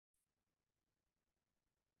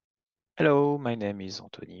Hello, my name is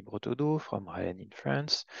Anthony Brotodo from Rennes in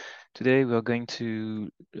France. Today we are going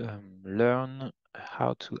to learn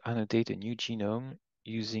how to annotate a new genome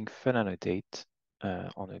using Funnotate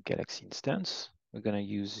on a Galaxy instance. We're going to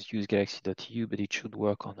use usegalaxy.eu, but it should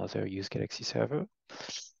work on other usegalaxy server.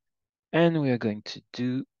 And we are going to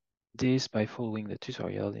do this by following the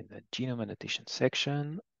tutorial in the genome annotation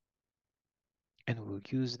section. And we'll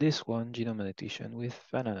use this one, genome annotation, with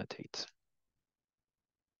Funnotate.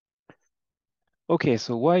 Okay,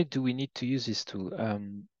 so why do we need to use this tool?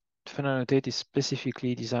 Funnotate is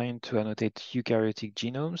specifically designed to annotate eukaryotic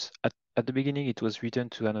genomes. At the beginning, it was written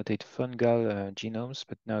to annotate fungal genomes,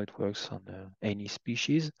 but now it works on any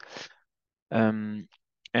species. And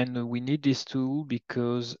we need this tool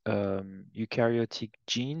because eukaryotic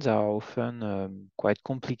genes are often quite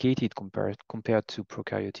complicated compared to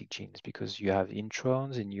prokaryotic genes, because you have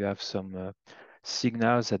introns and you have some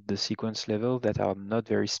signals at the sequence level that are not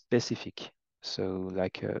very specific. So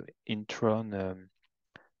like intron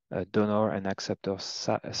donor and acceptor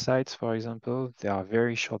sites, for example, they are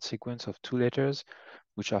very short sequence of 2 letters,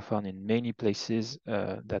 which are found in many places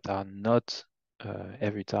that are not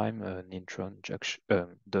every time an intron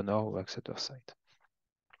donor or acceptor site.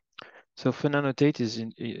 So Funnotate is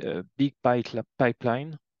a big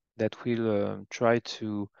pipeline that will try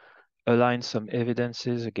to align some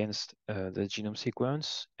evidences against the genome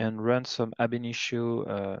sequence and run some ab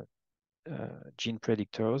initio gene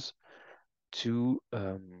predictors to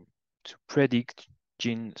predict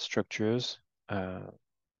gene structures,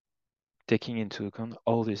 taking into account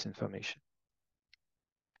all this information.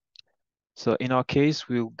 So in our case,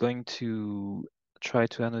 we're going to try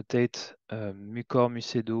to annotate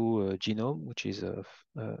Mucor-Mucedo genome, which is a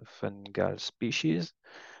fungal species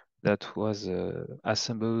that was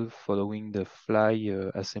assembled following the fly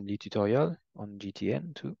assembly tutorial on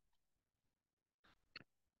GTN too.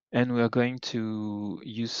 And we are going to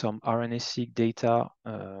use some RNA-seq data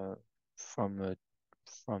from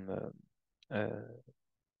an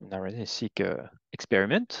RNA-seq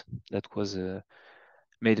experiment that was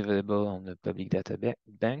made available on the public data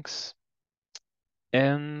banks.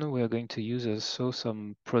 And we are going to use also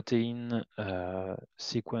some protein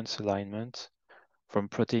sequence alignment from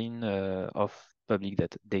protein of public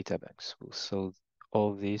data banks. We'll solve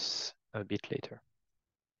all this a bit later.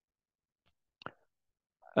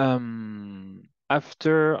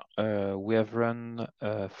 After we have run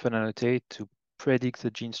Funnotate to predict the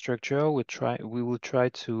gene structure, we will try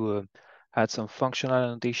to add some functional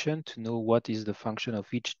annotation to know what is the function of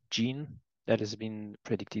each gene that has been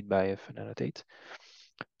predicted by Funnotate.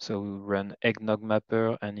 So we run eggnog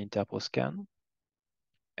mapper and interposcan.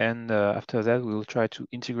 And after that, we will try to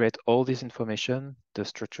integrate all this information, the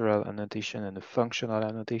structural annotation and the functional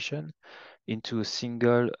annotation, into a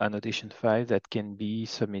single annotation file that can be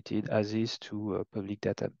submitted as is to public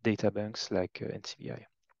data banks like NCBI.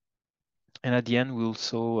 And at the end, we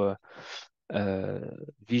also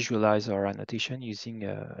visualize our annotation using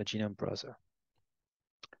a genome browser.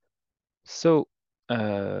 So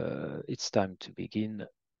it's time to begin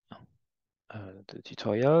the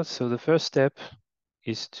tutorial. So the first step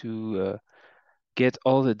is to get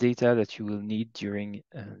all the data that you will need during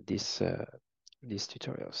this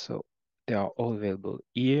tutorial. So they are all available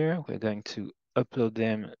here. We're going to upload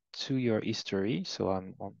them to your history. So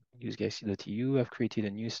I'm on usegalaxy.eu. I've created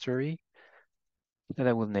a new story that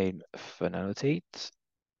I will name Funnotate,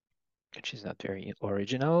 which is not very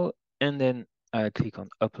original. And then I click on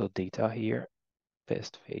upload data here,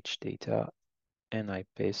 paste fetch data, and I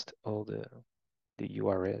paste all the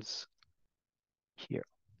URLs here.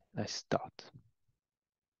 I start.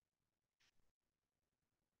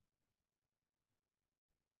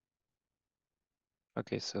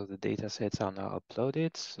 Okay, so the data sets are now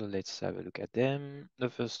uploaded. So let's have a look at them. The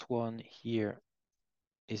first one here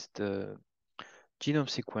is the genome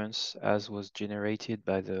sequence as was generated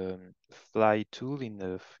by the fly tool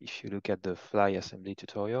if you look at the fly assembly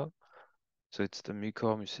tutorial. So it's the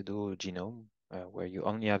Mucor-Mucedo genome where you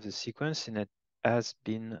only have the sequence, and it has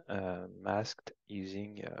been masked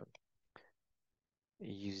using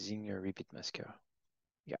a repeat masker.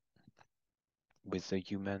 Yeah, with the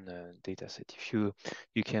human data set. You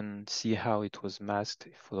can see how it was masked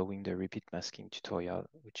following the repeat masking tutorial,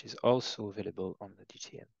 which is also available on the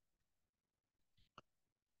GTN.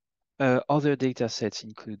 Other data sets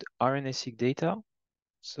include RNA-seq data.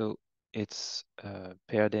 So it's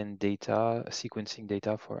paired end data, sequencing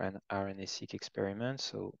data for an RNA-seq experiment.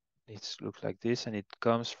 So it looks like this, and it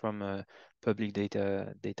comes from a public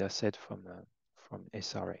data set from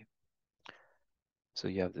SRA. So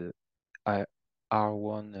you have the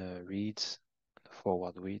R1 reads, the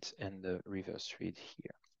forward reads, and the reverse read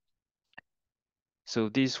here. So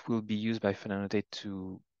this will be used by Funnotate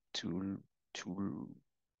to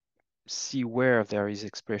see where there is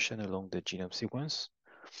expression along the genome sequence.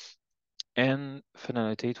 And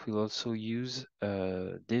Funnotate will also use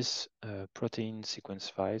this protein sequence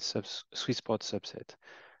file, SwissProt subset.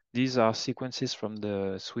 These are sequences from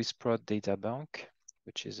the SwissProt data bank,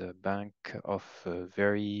 which is a bank of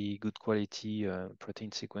very good quality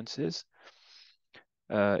protein sequences.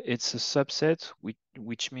 It's a subset,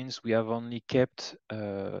 which means we have only kept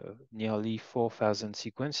nearly 4,000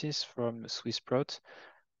 sequences from SwissProt.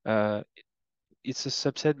 It's a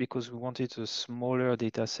subset because we wanted a smaller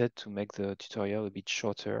data set to make the tutorial a bit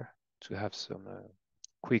shorter, to have some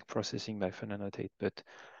quick processing by Funnotate. But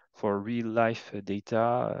for real life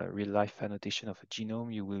data, real life annotation of a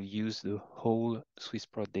genome, you will use the whole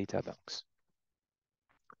SwissProt data banks.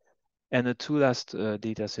 And the two last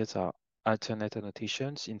data sets are alternate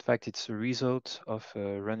annotations. In fact, it's a result of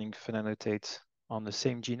running Funnotate on the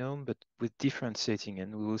same genome, but with different setting.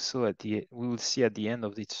 And we will see at the end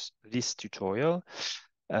of this tutorial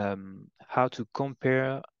how to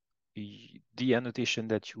compare the annotation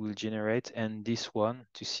that you will generate and this one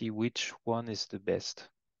to see which one is the best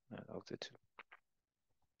of the two.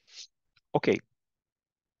 Okay.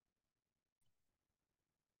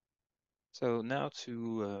 So now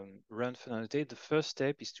to run Funnotate, the first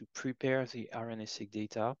step is to prepare the RNA-seq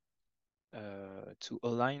data to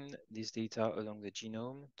align this data along the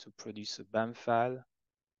genome to produce a BAM file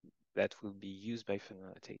that will be used by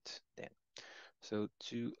Funnotate then. So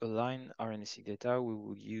to align RNA-seq data, we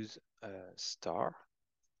will use star.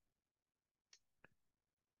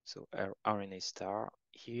 So RNA star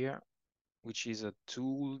here, which is a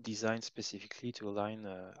tool designed specifically to align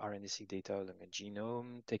RNA-seq data along a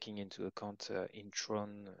genome, taking into account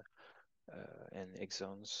intron and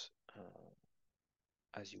exons,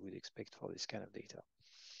 as you would expect for this kind of data.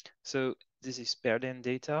 So this is paired end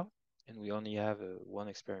data, and we only have one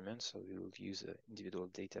experiment, so we will use individual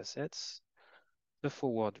data sets. The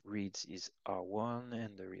forward reads is R1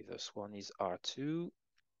 and the reverse one is R2.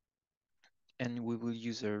 And we will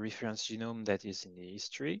use a reference genome that is in the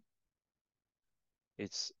history.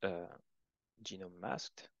 It's genome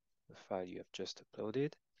masked, the file you have just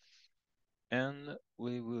uploaded. And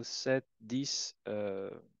we will set this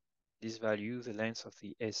value, the length of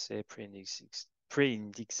the SA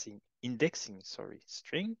indexing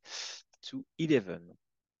string to 11.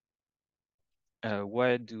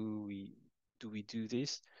 Why do we do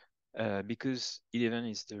this? Because 11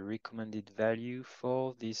 is the recommended value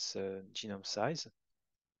for this genome size,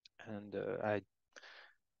 and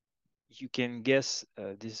you can guess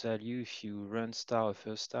this value if you run star a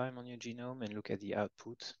first time on your genome and look at the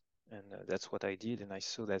output. And that's what I did. And I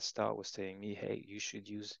saw that star was telling me, hey, you should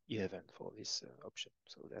use 11 for this option.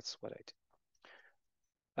 So that's what I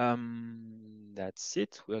did. That's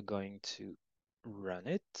it. We're going to run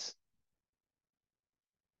it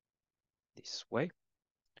this way.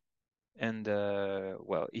 And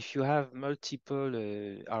well, if you have multiple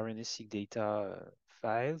RNA-seq data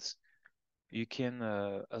files, you can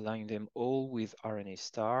align them all with RNA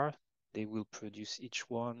star. They will produce each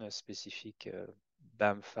one a specific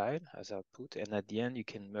BAM file as output. And at the end, you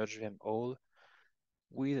can merge them all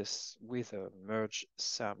with a merge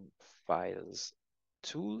SAM files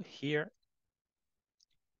tool here.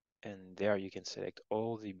 And there you can select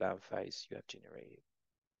all the BAM files you have generated.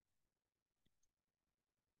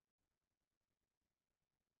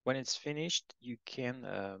 When it's finished, you can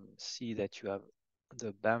see that you have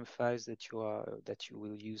the BAM files that you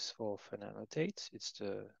will use for Funnotate. It's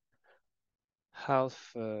the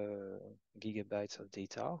half gigabytes of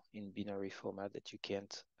data in binary format that you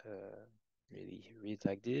can't really read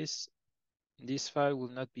like this. This file will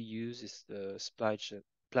not be used. It's the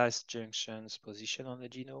splice junctions position on the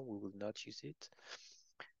genome. We will not use it.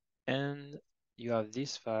 And you have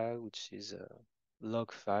this file, which is a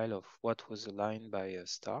log file of what was aligned by a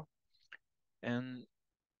star. And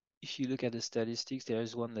if you look at the statistics, there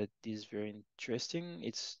is one that is very interesting.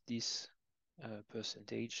 It's this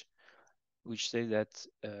percentage, which says that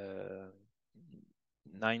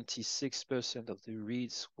 96% of the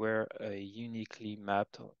reads were uniquely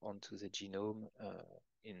mapped onto the genome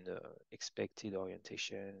in the expected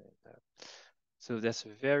orientation. So that's a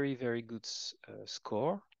very, very good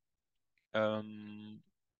score.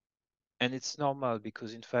 And it's normal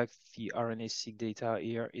because, in fact, the RNA-seq data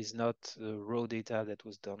here is not the raw data that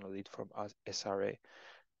was downloaded from SRA.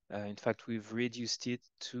 In fact, we've reduced it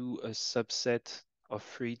to a subset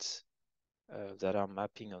of reads that are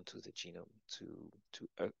mapping onto the genome to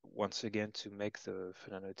once again to make the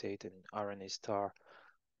Funnotate and RNA star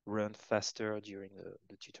run faster during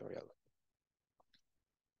the tutorial.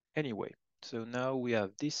 Anyway, So now we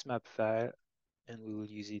have this map file, and we will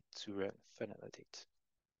use it to run Funnotate.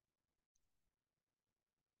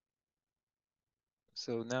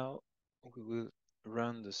 So now we will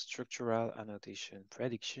run the structural annotation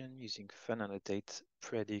prediction using Funnotate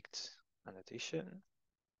predict annotation.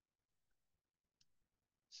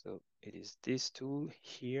 So it is this tool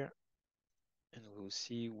here, and we'll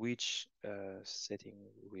see which setting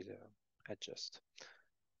we will adjust.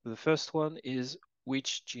 The first one is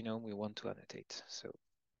which genome we want to annotate. So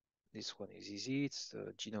this one is easy. It's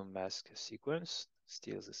the genome mask sequence,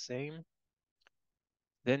 still the same.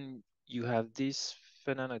 Then you have this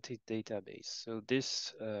Funnotate database. So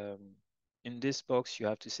this in this box you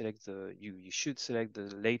have to select you should select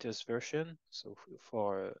the latest version. So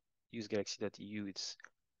for usegalaxy.eu it's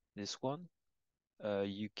this one.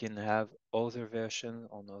 You can have other version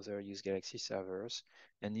on other usegalaxy servers,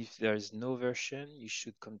 and if there is no version, you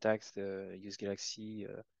should contact the usegalaxy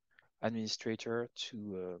administrator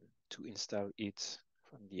to install it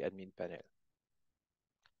from the admin panel.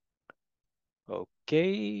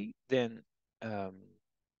 Okay, then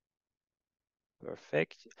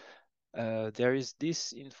perfect. There is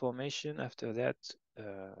this information after that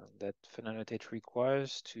that Funnotate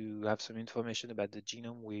requires to have some information about the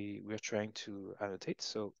genome we're trying to annotate.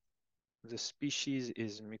 So the species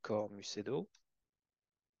is Mucor mucedo.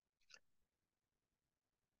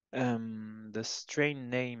 The strain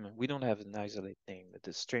name, we don't have an isolate name, but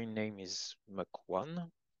the strain name is MUC1.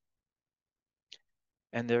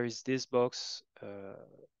 And there is this box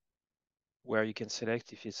where you can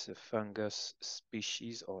select if it's a fungus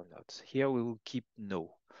species or not. Here we will keep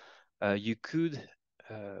no. You could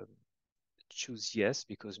choose yes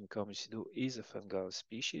because Mucormucido is a fungal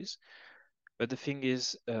species. But the thing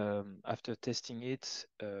is, after testing it,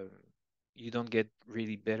 you don't get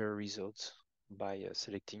really better results by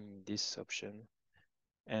selecting this option.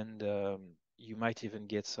 And you might even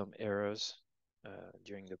get some errors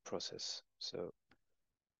during the process. So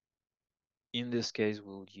in this case,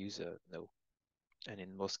 we'll use a no. And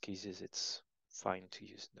in most cases, it's fine to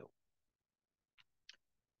use no.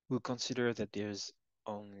 We'll consider that there's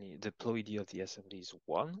only the ploidy of the assembly is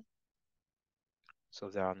 1. So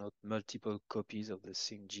there are not multiple copies of the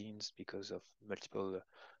same genes because of multiple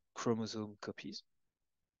chromosome copies.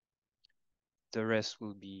 The rest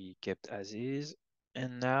will be kept as is.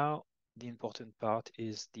 And now the important part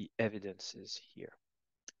is the evidences here.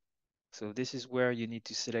 So this is where you need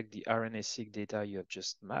to select the RNA-seq data you have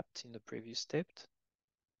just mapped in the previous step.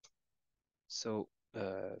 So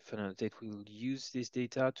Funnotate will use this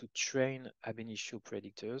data to train ab initio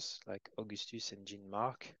predictors like Augustus and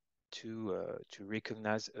GeneMark to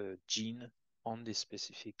recognize a gene on this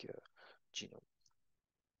specific genome.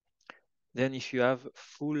 Then if you have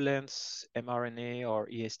full-length mRNA or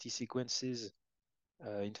EST sequences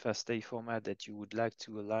in FASTA format that you would like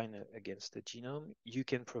to align against the genome, you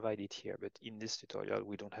can provide it here. But in this tutorial,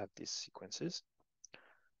 we don't have these sequences.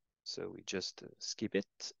 So we just skip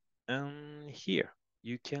it. And here,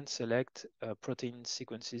 you can select protein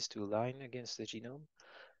sequences to align against the genome.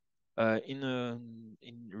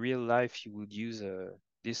 In real life, you would use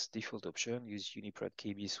this default option, use UniProt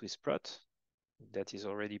KB SwissProt. That is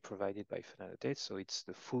already provided by Funnotate. So it's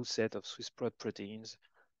the full set of SwissProt proteins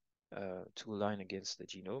to align against the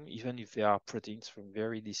genome. Even if there are proteins from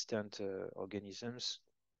very distant organisms,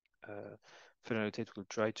 Funnotate will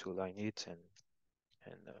try to align it,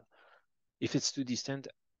 and if it's too distant,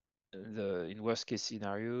 in worst case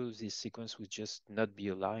scenario, this sequence will just not be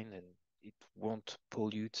aligned and it won't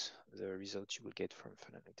pollute the results you will get from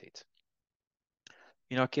Funnotate.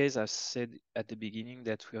 In our case, I said at the beginning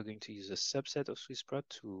that we are going to use a subset of SwissProt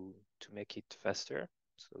to make it faster.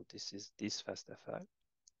 So this is this FASTA file.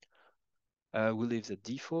 We'll leave the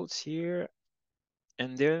defaults here.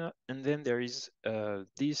 And then there is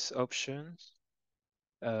this option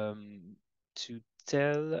to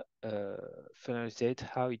tell Funnotate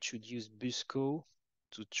how it should use Busco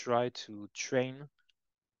to try to train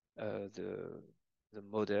the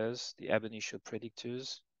models, the ab initio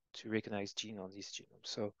predictors, to recognize gene on this genome.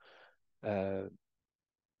 So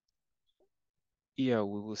here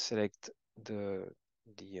we will select the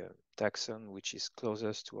taxon which is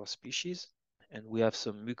closest to our species, and we have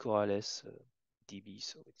some Mucorales DB,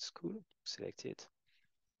 so it's cool. Select it.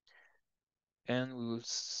 And we will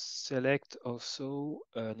select also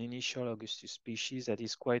an initial Augustus species that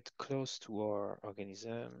is quite close to our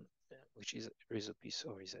organism, which is Rhizopus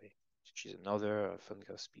oryzae, which is another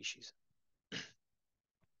fungal species.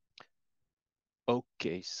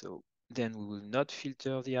 Okay, so then we will not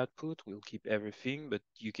filter the output. We'll keep everything, but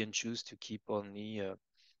you can choose to keep only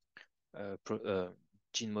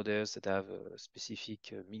gene models that have a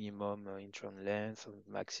specific minimum intron length or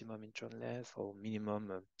maximum intron length or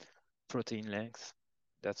minimum protein length.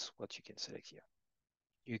 That's what you can select here.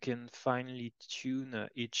 You can finally tune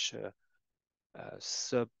each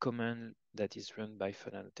sub-command that is run by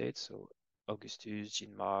Funnotate, so Augustus,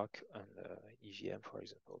 GeneMark, and EVM, for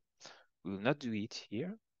example. We will not do it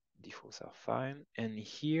here. Defaults are fine. And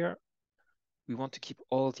here, we want to keep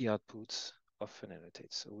all the outputs of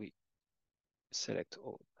Funnotate. So we select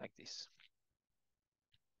all like this.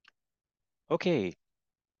 Okay,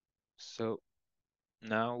 so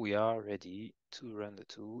now we are ready to run the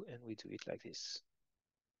tool, and we do it like this.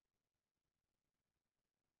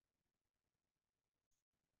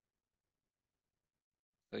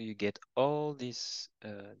 So you get all this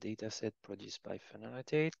data set produced by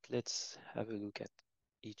Funnotate. Let's have a look at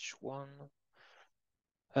each one.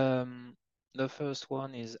 The first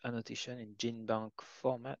one is annotation in GenBank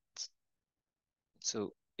format.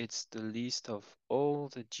 So it's the list of all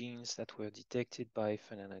the genes that were detected by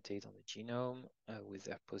Funnotate on the genome with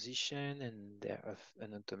their position and their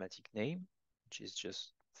an automatic name, which is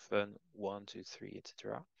just Fun 1, 2, 3,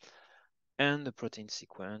 etc. And the protein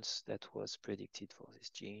sequence that was predicted for this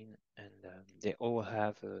gene. And they all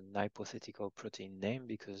have an hypothetical protein name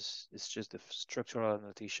because it's just a structural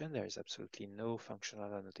annotation. There is absolutely no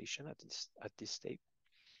functional annotation at this step.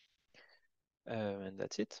 And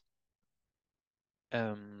that's it.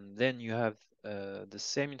 Then you have the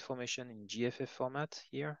same information in GFF format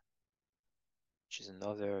here, which is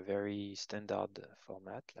another very standard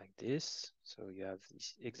format like this. So you have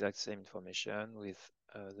this exact same information with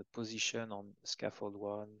the position on scaffold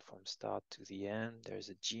 1 from start to the end. There's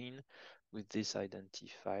a gene with this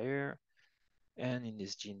identifier. And in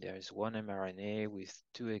this gene, there is one mRNA with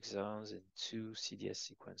 2 exons and 2 CDS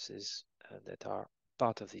sequences that are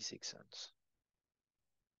part of these exons.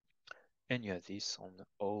 And you have this on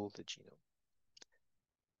all the genome.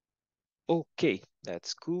 Okay,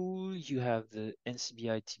 that's cool. You have the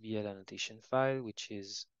NCBI TBL annotation file, which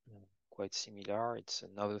is quite similar. It's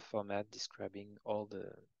another format describing all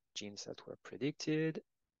the genes that were predicted.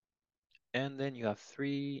 And then you have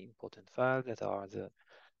 3 important files that are the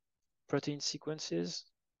protein sequences.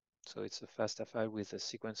 So it's a FASTA file with a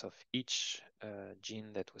sequence of each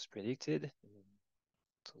gene that was predicted.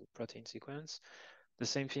 So the protein sequence. The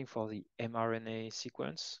same thing for the mRNA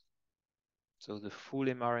sequence. So the full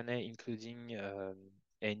mRNA, including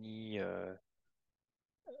any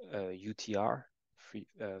UTR, 3'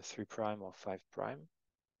 or 5',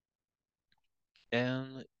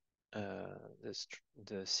 and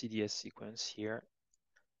the CDS sequence here,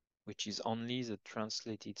 which is only the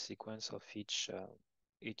translated sequence of each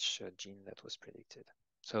gene that was predicted.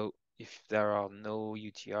 So if there are no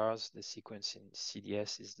UTRs, the sequence in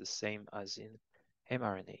CDS is the same as in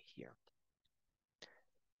mRNA here.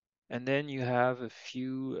 And then you have a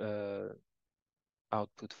few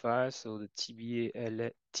output files. So the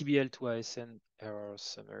TBL2ISN error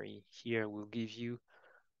summary here will give you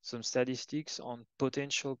some statistics on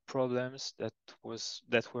potential problems that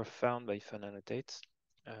were found by Funnotate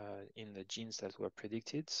in the genes that were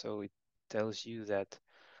predicted. So it tells you that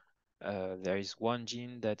there is one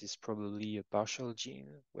gene that is probably a partial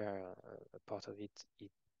gene where a part of it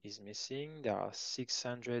is missing. There are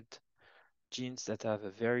 600 genes that have a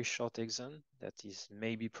very short exon that is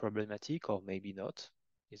maybe problematic or maybe not.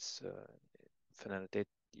 It's Funnotate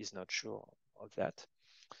is not sure of that.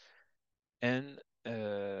 And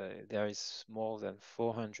there is more than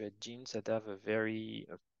 400 genes that have a very,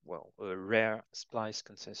 a rare splice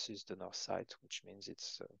consensus donor site, which means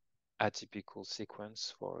it's an atypical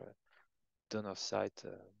sequence for a donor site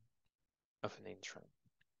of an intron.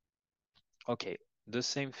 Okay, the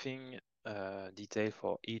same thing detail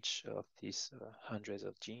for each of these hundreds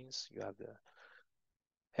of genes. You have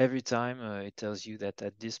every time it tells you that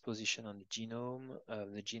at this position on the genome,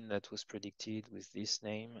 the gene that was predicted with this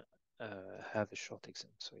name have a short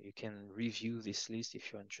exon. So you can review this list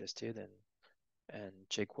if you're interested and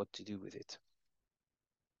check what to do with it.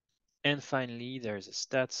 And finally, there's a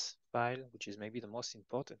stats file, which is maybe the most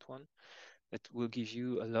important one, that will give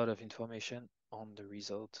you a lot of information on the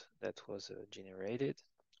result that was generated.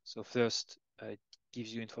 So first, it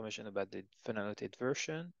gives you information about the Funnotate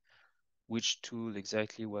version, which tool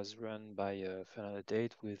exactly was run by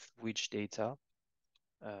Funnotate with which data,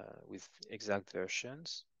 with exact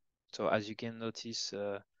versions. So as you can notice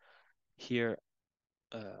here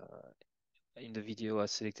in the video, I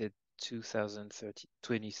selected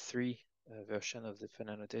 2023 version of the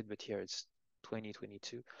Funnotate, but here it's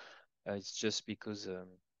 2022. It's just because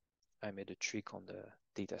I made a trick on the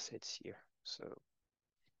data sets here. So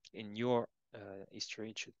in your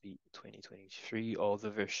history, it should be 2023 or the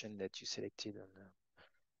version that you selected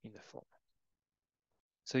in the form.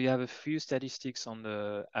 So you have a few statistics on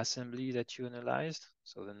the assembly that you analyzed.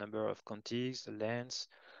 So the number of contigs, the length,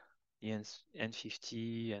 the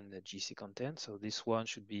N50 and the GC content. So this one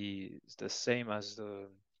should be the same as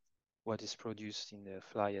what is produced in the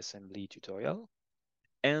fly assembly tutorial.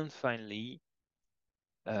 And finally,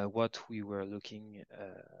 what we were looking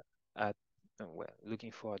at,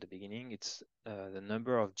 looking for at the beginning, it's the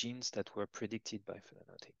number of genes that were predicted by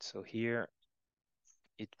Funnotate. So here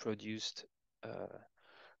it produced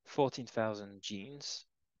 14,000 genes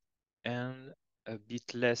and a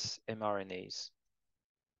bit less mRNAs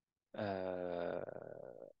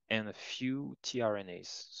and a few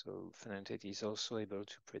tRNAs. So Funnotate is also able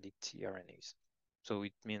to predict tRNAs. So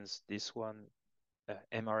it means this one,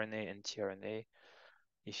 mRNA and tRNA,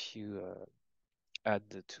 if you add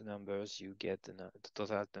the two numbers, you get the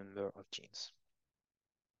total number of genes.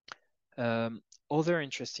 Other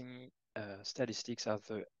interesting statistics are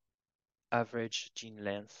the average gene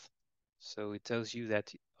length. So it tells you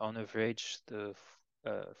that on average, the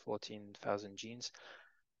 14,000 genes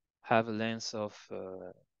have a length of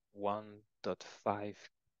 1.5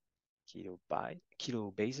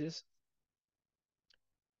 kilobases.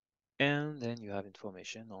 And then you have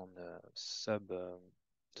information on the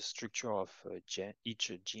structure of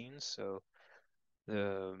each gene. So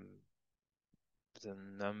the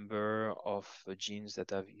number of genes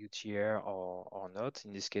that have UTR or not.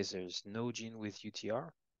 In this case, there's no gene with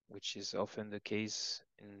UTR, which is often the case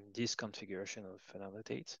in this configuration of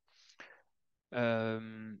Funnotate.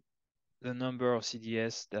 The number of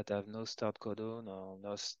CDS that have no start codon or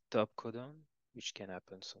no stop codon, which can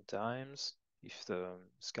happen sometimes if the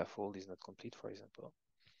scaffold is not complete, for example.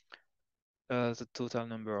 The total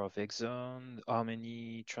number of exons, how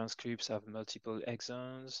many transcripts have multiple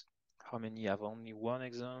exons, how many have only one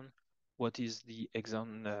exon, what is the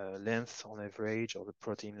exon length on average or the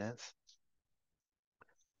protein length.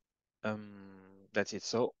 That's it.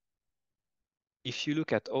 So if you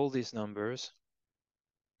look at all these numbers,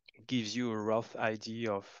 it gives you a rough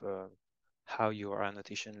idea of how your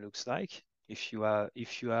annotation looks like. If you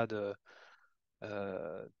had a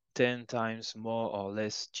 10 times more or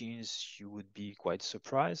less genes, you would be quite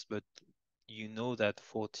surprised, but you know that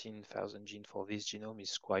 14,000 genes for this genome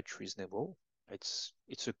is quite reasonable. It's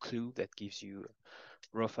a clue that gives you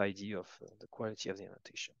a rough idea of the quality of the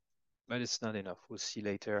annotation. But it's not enough. We'll see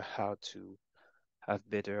later how to have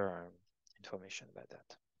better information about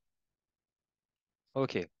that.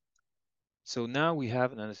 Okay, so now we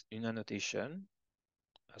have an annotation,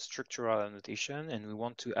 a structural annotation, and we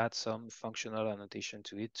want to add some functional annotation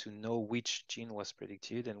to it to know which gene was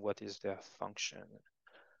predicted and what is their function.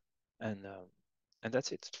 And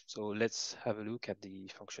that's it. So let's have a look at the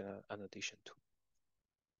functional annotation tool.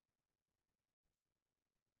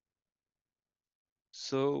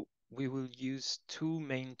 So we will use two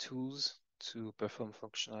main tools to perform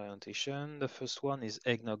functional annotation. The first one is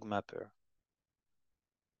Eggnog Mapper.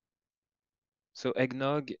 So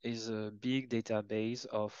Eggnog is a big database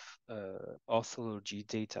of orthology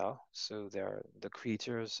data. So they are the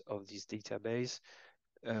creators of this database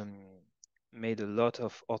made a lot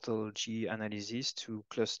of orthology analysis to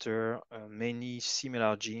cluster many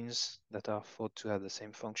similar genes that are thought to have the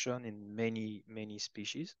same function in many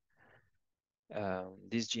species.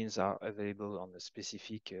 These genes are available on a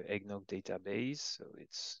specific Eggnog database, so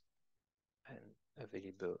it's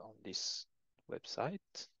available on this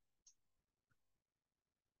website,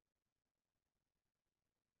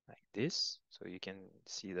 like this. So you can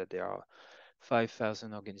see that there are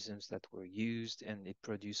 5,000 organisms that were used, and it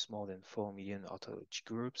produced more than 4 million orthology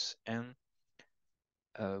groups. And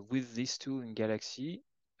with this tool in Galaxy,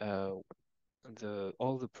 all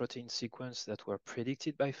the protein sequence that were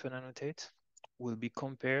predicted by Funnotate will be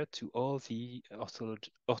compared to all the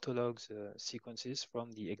orthologs sequences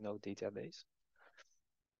from the Eggnog database.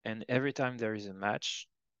 And every time there is a match,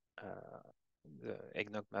 the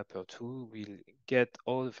Eggnog Mapper tool will get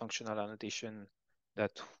all the functional annotation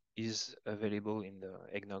that is available in the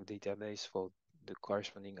Eggnog database for the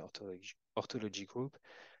corresponding orthology group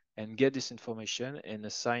and get this information and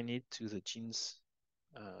assign it to the genes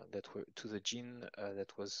the gene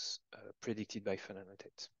that was predicted by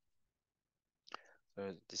Funnotate.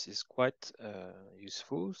 This is quite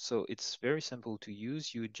useful. So it's very simple to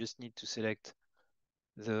use. You just need to select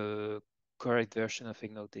the correct version of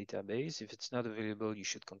Eggnog database. If it's not available, you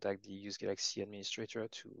should contact the Use Galaxy administrator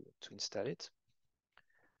to install it.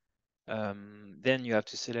 Then you have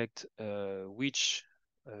to select which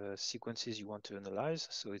sequences you want to analyze.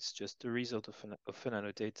 So it's just the result of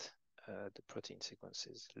Funnotate, the protein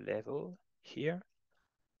sequences level. here.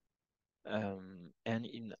 And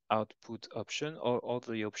in output option, all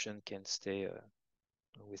the options can stay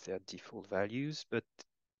with their default values, but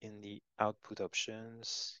in the output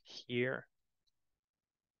options here,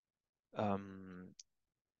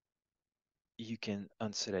 you can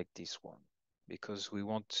unselect this one because we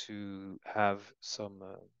want to have some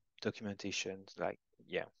documentation, like,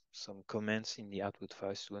 yeah, some comments in the output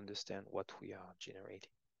files to understand what we are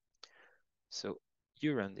generating. So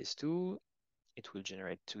you run this tool, it will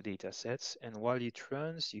generate two data sets, and while it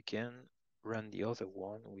runs, you can run the other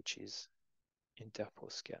one, which is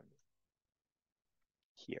interposcan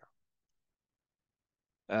here.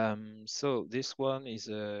 So this one is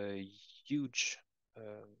a huge,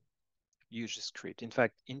 huge script. In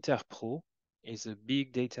fact, Interpro is a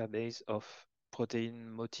big database of protein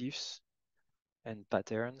motifs and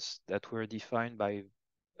patterns that were defined by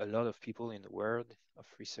a lot of people in the world, of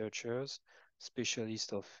researchers,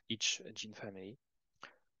 specialists of each gene family.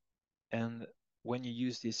 And when you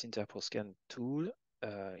use this interposcan tool,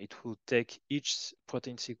 it will take each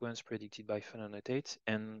protein sequence predicted by Funnotate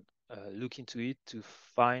and look into it to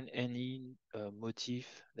find any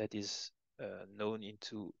motif that is known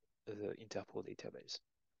into the Interpol database.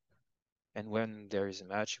 And when there is a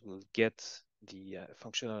match, you will get the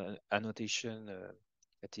functional annotation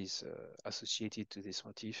that is associated to this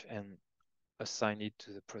motif and assign it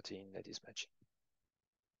to the protein that is matching.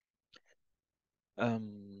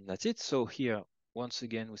 That's it. So here, once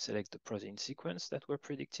again, we select the protein sequence that were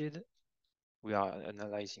predicted. We are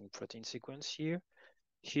analyzing protein sequence here.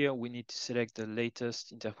 Here, we need to select the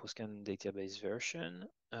latest Interposcan database version.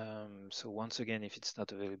 So once again, if it's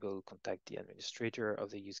not available, contact the administrator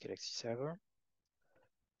of the Use Galaxy server.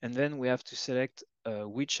 And then we have to select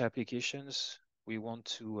which applications we want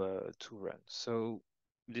to run. So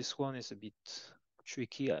this one is a bit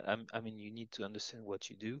tricky. I mean, you need to understand what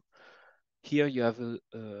you do. Here you have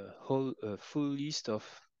a full list of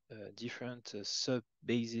different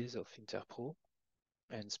sub-bases of Interpro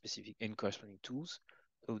and specific and corresponding tools.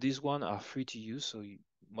 So these ones are free to use, so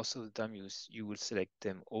most of the time you will select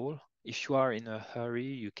them all. If you are in a hurry,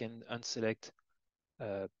 you can unselect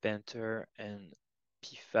Panther and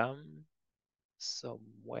PFAM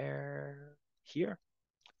somewhere here.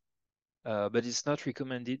 But it's not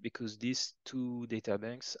recommended because these two data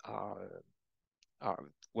banks are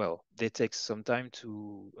well, they take some time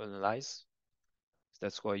to analyze.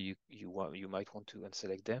 That's why you might want to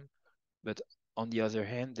unselect them. But on the other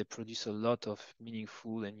hand, they produce a lot of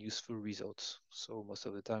meaningful and useful results. So most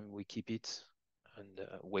of the time we keep it and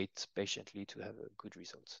wait patiently to have a good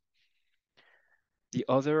result. The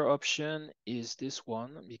other option is this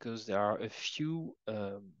one because there are a few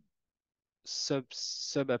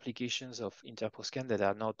sub applications of Interposcan that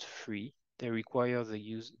are not free. They require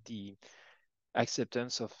the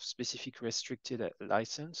acceptance of specific restricted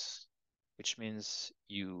license, which means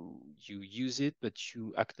you use it, but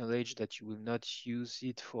you acknowledge that you will not use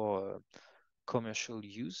it for commercial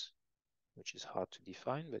use, which is hard to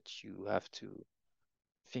define, but you have to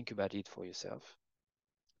think about it for yourself.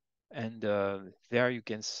 And there you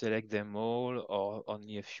can select them all or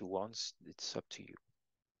only a few ones. It's up to you.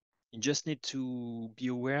 You just need to be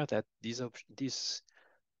aware that these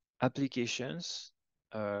applications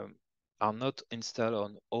are not installed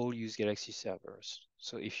on all Use Galaxy servers.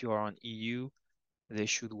 So if you are on EU, they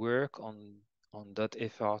should work on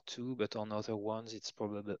 .fr2, but on other ones, it's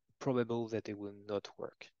probable that they will not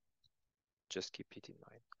work. Just keep it in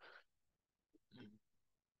mind.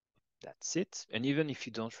 That's it. And even if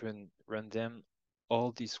you don't run them,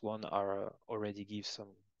 all these ones are already give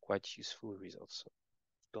some quite useful results. So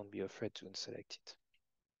don't be afraid to unselect it.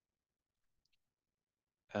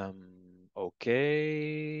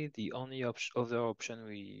 Okay, the only other option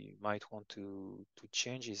we might want to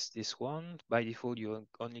change is this one. By default, you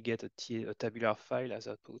only get a tabular file as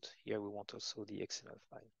output. Here we want also the XML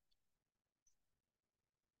file.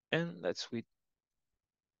 And let's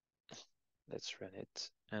run it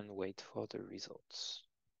and wait for the results.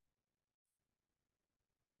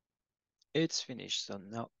 It's finished. So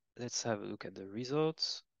now let's have a look at the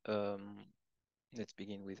results. Let's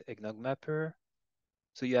begin with eggnog mapper.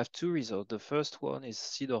 So you have two results. The first one is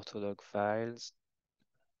seed ortholog files.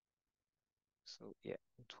 So yeah,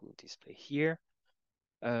 it will display here.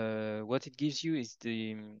 What it gives you is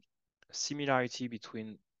the similarity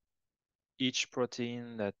between each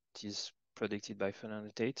protein that is predicted by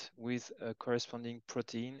Funnotate with a corresponding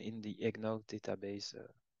protein in the eggnog database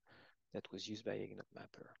that was used by eggnog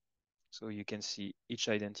mapper. So you can see each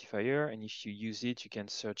identifier, and if you use it, you can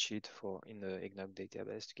search it in the eggnog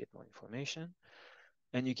database to get more information.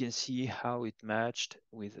 And you can see how it matched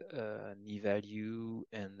with an e-value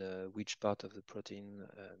and which part of the protein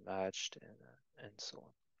matched and so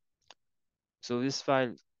on. So this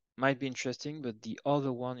file might be interesting, but the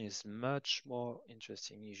other one is much more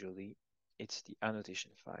interesting usually. It's the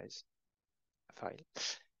annotation file.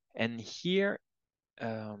 And here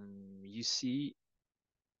you see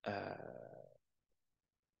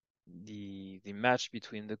the match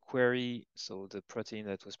between the query, so the protein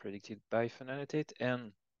that was predicted by Funnotate,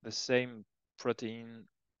 and the same protein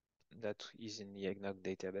that is in the eggnog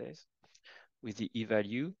database with the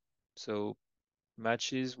e-value. So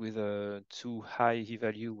matches with a too high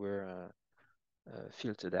e-value were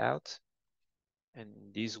filtered out,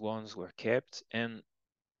 and these ones were kept. And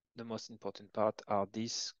the most important part are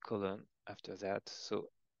this column after that. So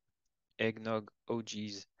eggnog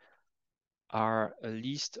OGs are a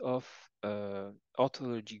list of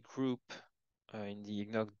orthology group in the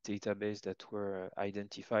eggnog database that were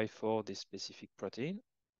identified for this specific protein.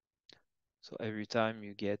 So every time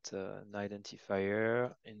you get an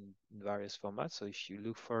identifier in various formats. So if you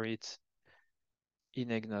look for it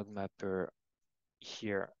in eggnog mapper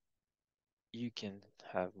here, you can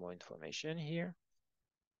have more information here.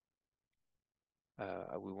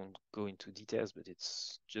 We won't go into details, but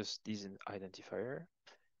it's just this identifier.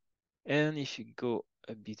 And if you go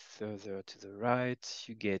a bit further to the right,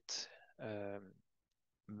 you get a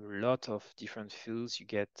lot of different fields. You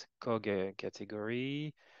get COG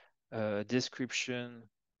category, description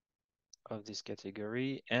of this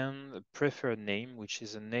category, and a preferred name, which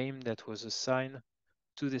is a name that was assigned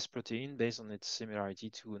to this protein based on its similarity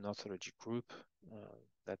to an orthology group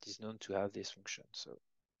that is known to have this function. So,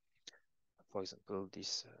 for example,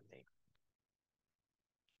 this name.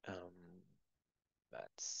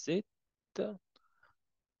 That's it.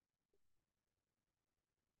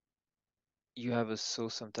 You have also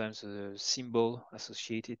sometimes a symbol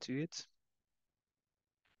associated to it.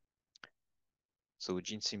 So a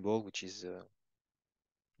gene symbol, which is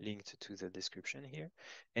linked to the description here.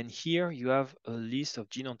 And here you have a list of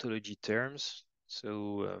gene ontology terms.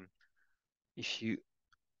 So if you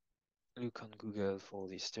look on Google for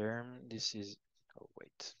this term, this is, oh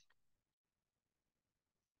wait.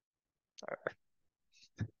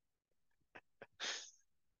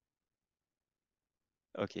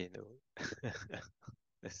 Okay, no.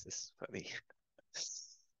 This is funny.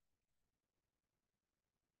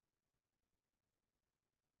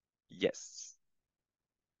 Yes.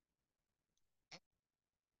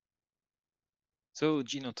 So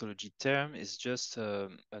gene ontology term is just a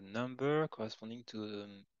number corresponding to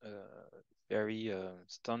a very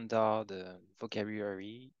standard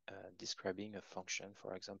vocabulary describing a function,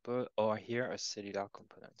 for example, or here a cellular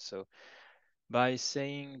component. So by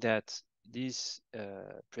saying that this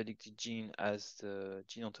predicted gene has the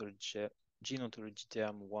gene ontology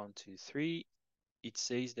term 1, 2, 3, it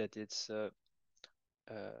says that it's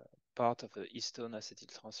part of a histone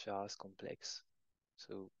acetyltransferase complex.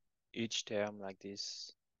 So each term like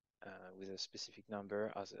this with a specific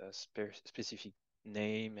number has a specific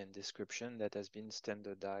name and description that has been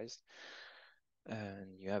standardized.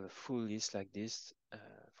 And you have a full list like this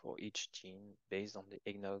for each gene based on the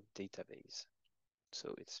eggnog database.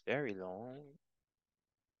 So it's very long,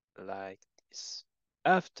 like this.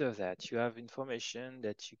 After that, you have information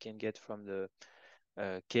that you can get from the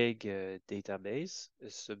KEGG database.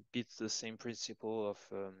 It's a bit the same principle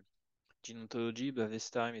of gene ontology, but this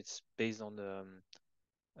time it's based on the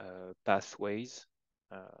pathways.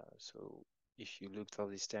 So if you look for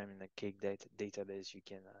this term in the KEGG database, you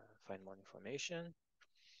can find more information.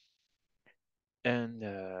 And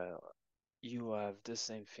you have the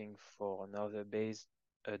same thing for another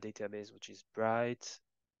database, which is Bright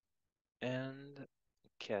and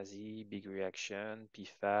CASI, Big Reaction,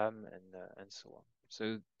 PFAM, and so on.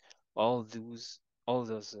 So all those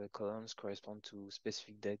columns correspond to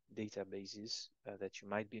specific databases that you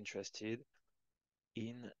might be interested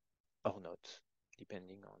in or not,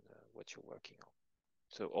 depending on what you're working on.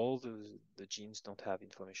 So all the genes don't have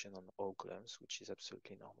information on all columns, which is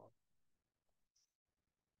absolutely normal.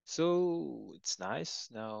 So it's nice.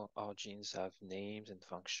 Now our genes have names and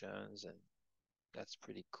functions, and that's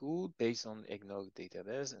pretty cool based on eggnog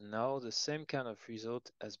database. And now the same kind of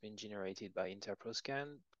result has been generated by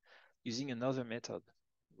Interproscan using another method,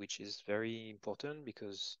 which is very important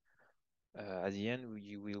because at the end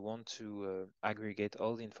you will want to aggregate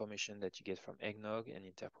all the information that you get from eggnog and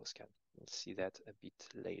Interproscan. We'll see that a bit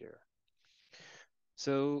later.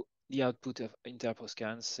 So the output of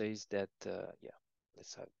Interproscan says that, yeah,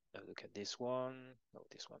 let's have a look at this one. No,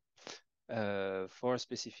 this one. for a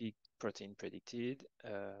specific protein predicted.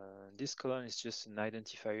 This column is just an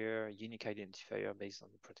identifier, unique identifier based on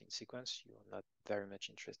the protein sequence. You're not very much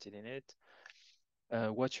interested in it.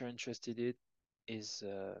 What you're interested in is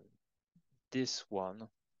this one,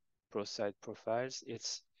 prosite profiles.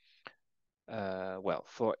 It's well,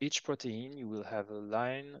 for each protein, you will have a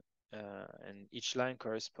line, and each line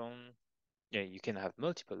correspond. Yeah, you can have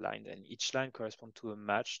multiple lines, and each line correspond to a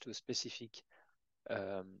match to a specific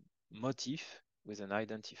motif with an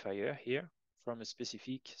identifier here from a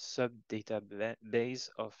specific sub-database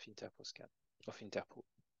of Interposcan, of Interpro.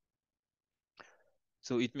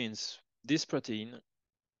 So it means this protein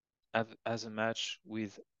has a match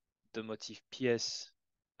with the motif PS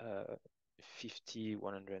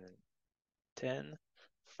 50110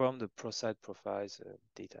 from the prosite profiles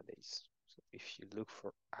database. So if you look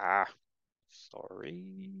for,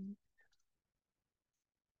 sorry,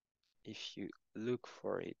 if you look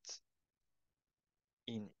for it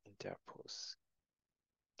in Interpros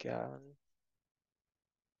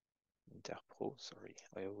Interpro, sorry,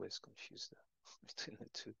 I always confuse between the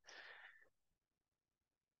two.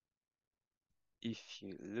 If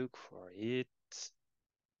you look for it,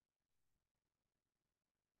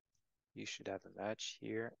 you should have a match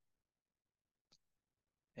here,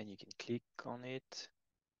 and you can click on it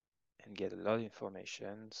and get a lot of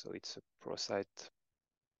information. So it's a prosite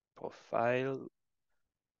profile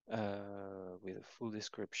with a full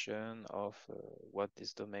description of what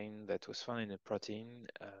this domain that was found in a protein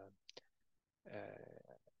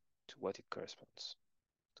to what it corresponds.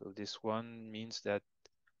 So this one means that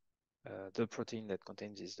the protein that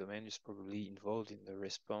contains this domain is probably involved in the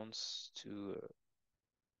response to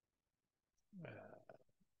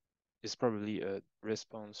is probably a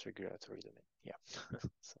response regulatory domain. Yeah,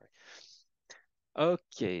 sorry.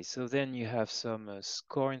 Okay, so then you have some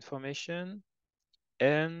score information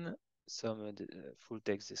and some full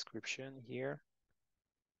text description here.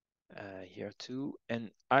 Here too,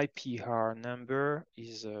 and IPR number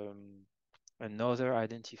is another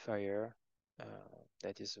identifier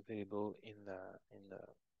that is available in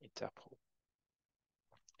Interpro.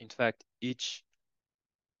 In fact, each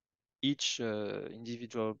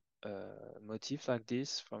individual motif like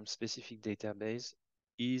this from specific database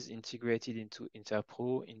is integrated into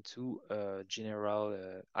Interpro into a general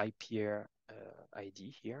IPR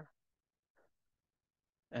ID here.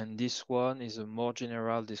 And this one is a more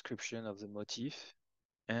general description of the motif,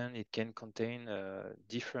 and it can contain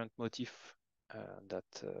different motifs that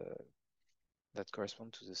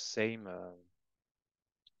correspond to the same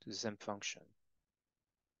function.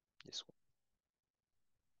 This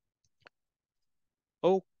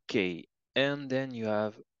one. Okay, and then you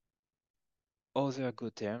have other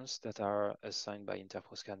good terms that are assigned by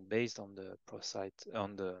Interproscan based on the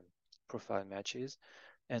profile matches,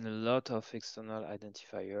 and a lot of external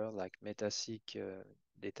identifier like Metaseq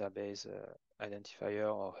database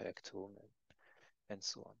identifier or Hectome and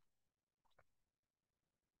so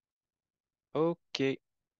on. Okay,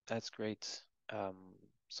 that's great.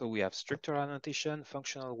 So we have structural annotation,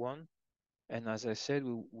 functional one, and as I said,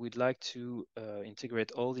 we'd like to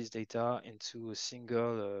integrate all this data into a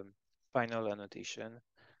single final annotation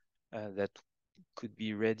that could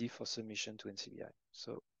be ready for submission to NCBI.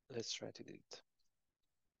 So let's try to do it.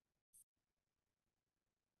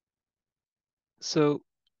 So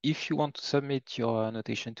if you want to submit your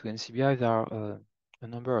annotation to NCBI, there are a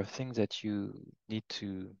number of things that you need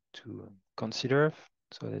to consider.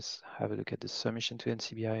 So let's have a look at the submission to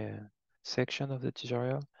NCBI section of the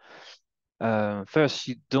tutorial. First,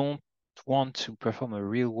 you don't want to perform a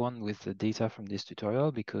real one with the data from this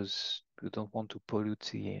tutorial because you don't want to pollute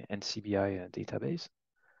the NCBI database.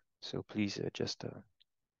 So please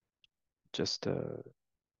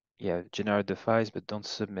yeah, generate the files, but don't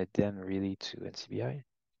submit them really to NCBI.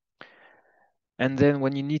 And then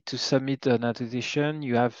when you need to submit an annotation,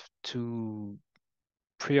 you have to,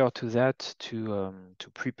 prior to that, to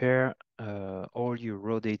prepare all your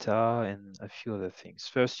raw data and a few other things.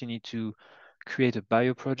 First, you need to create a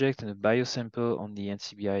bio project and a bio sample on the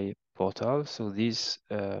NCBI portal. So this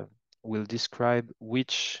will describe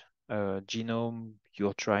which genome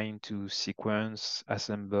you're trying to sequence,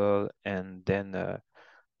 assemble, and then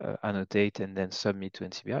annotate and then submit to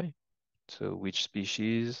NCBI. So which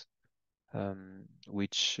species,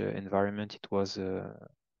 which environment it was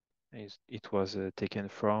taken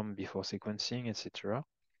from before sequencing, etc.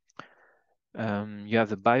 You have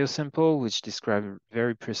the biosample, which describes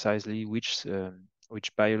very precisely which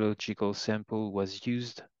biological sample was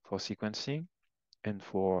used for sequencing and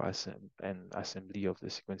for assembly of the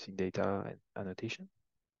sequencing data and annotation.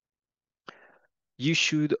 You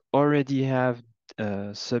should already have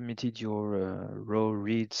submitted your raw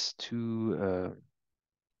reads to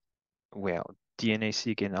well,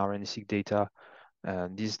 DNA-seq and RNA-seq data.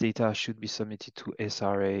 This data should be submitted to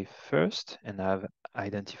SRA first and have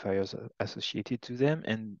identifiers associated to them,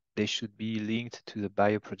 and they should be linked to the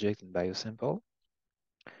bioproject and biosample.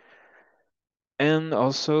 And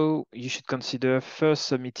also, you should consider first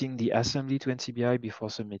submitting the assembly to NCBI before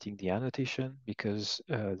submitting the annotation, because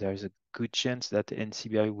there is a good chance that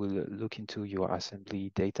NCBI will look into your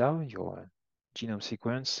assembly data, your genome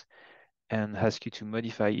sequence, and ask you to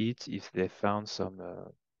modify it if they found some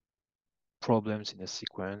problems in the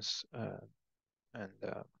sequence.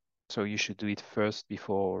 So you should do it first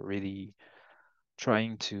before really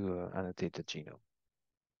trying to annotate the genome.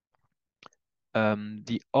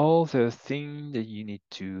 The other thing that you need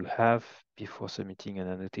to have before submitting an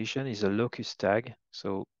annotation is a locus tag.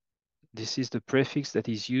 So this is the prefix that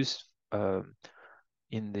is used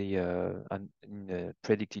in the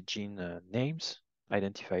predicted gene names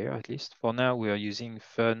identifier, at least. For now, we are using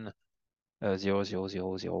fun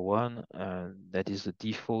 00001, and that is the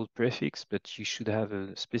default prefix, but you should have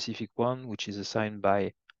a specific one which is assigned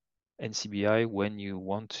by NCBI when you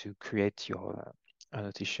want to create your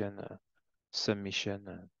annotation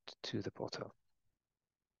submission to the portal.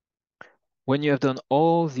 When you have done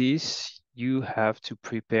all this, you have to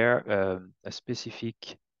prepare a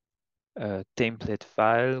specific template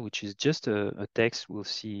file, which is just a text. We'll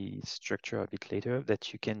see its structure a bit later,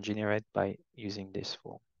 that you can generate by using this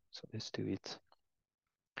form. So let's do it.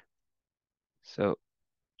 So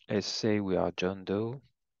let's say we are John Doe.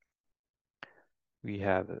 We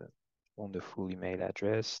have a wonderful email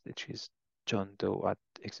address, which is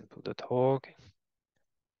johndoe@example.org.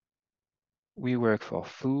 We work for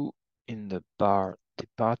Foo in the bar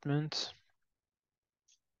department,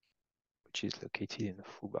 which is located in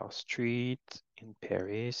Foubar Street in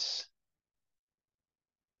Paris,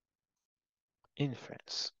 in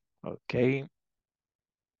France. Okay.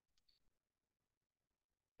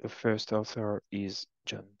 The first author is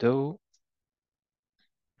John Doe.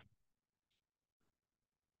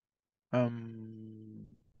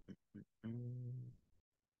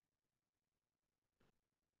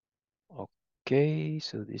 Okay,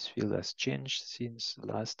 so this field has changed since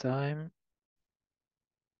last time.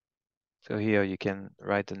 So here you can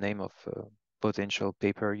write the name of a potential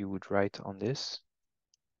paper you would write on this.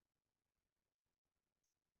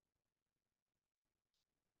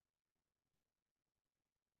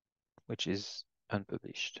 Which is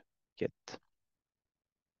unpublished yet.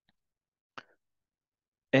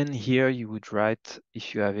 And here you would write,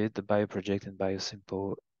 if you have it, the bioproject and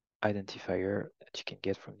biosample identifier that you can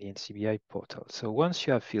get from the NCBI portal. So once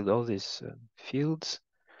you have filled all these fields,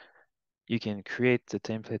 you can create the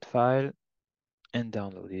template file and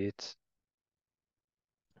download it.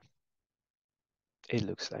 It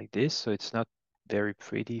looks like this, so it's not very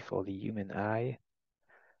pretty for the human eye,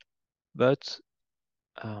 but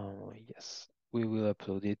yes, we will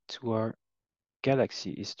upload it to our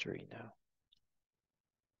Galaxy history now.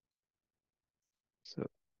 So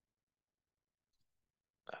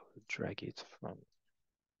I will drag it from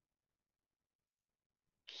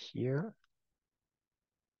here.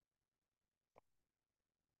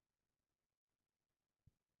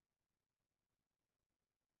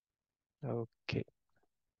 Okay.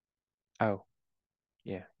 Oh,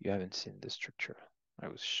 yeah, you haven't seen the structure. I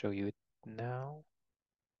will show you it now.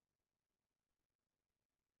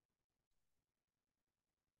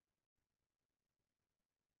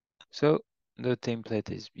 So the template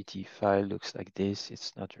SBT file looks like this.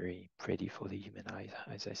 It's not very pretty for the human eye,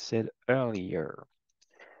 as I said earlier.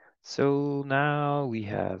 So now we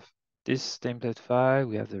have this template file.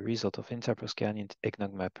 We have the result of Interposcan in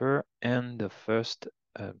eggnog mapper and the first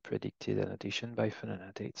predicted annotation by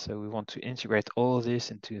Funnotate. So we want to integrate all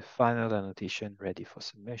this into a final annotation ready for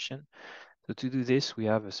submission. So to do this, we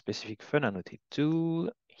have a specific Funnotate tool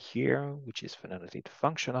here, which is Funnotate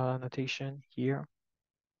functional annotation here.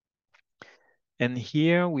 And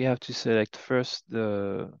here we have to select first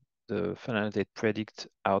the Funnotate predict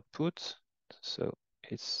output. So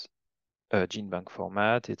it's a gene bank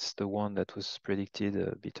format. It's the one that was predicted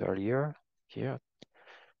a bit earlier here.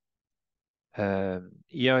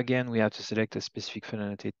 Here again, we have to select a specific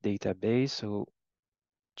Funnotate database. So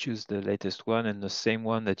choose the latest one and the same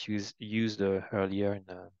one that used earlier in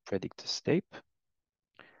the predict step.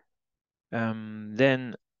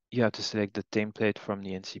 Then you have to select the template from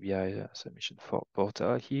the NCBI submission for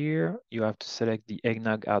portal here. You have to select the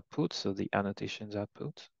eggnog output, so the annotations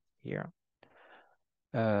output here.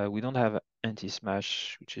 We don't have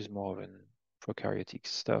anti-smash, which is more of an prokaryotic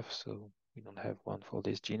stuff, so We don't have one for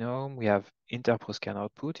this genome. We have interproscan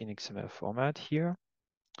output in XML format here.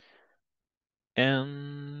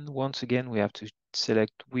 And once again, we have to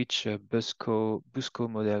select which Busco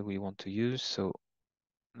model we want to use. So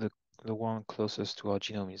the one closest to our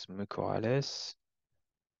genome is Mucorales.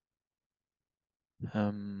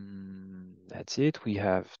 That's it. We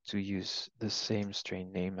have to use the same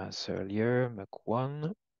strain name as earlier,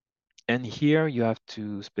 MUC1. And here you have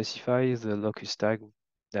to specify the locus tag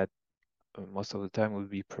that most of the time will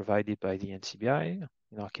be provided by the NCBI.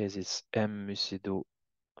 In our case, it's mmucedo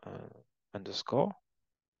underscore.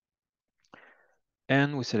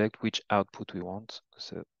 And we select which output we want.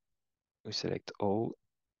 So we select all,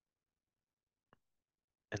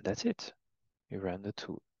 and that's it. We run the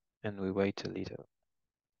tool, and we wait a little.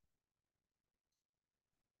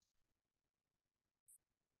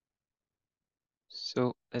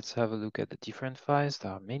 So let's have a look at the different files.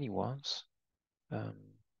 There are many ones.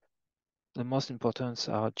 The most important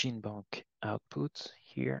are GeneBank outputs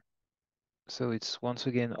here. So it's once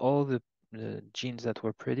again all the genes that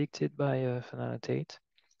were predicted by Funnotate.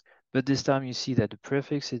 But this time you see that the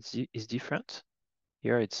prefix is different.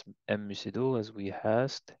 Here it's M-mucidol as we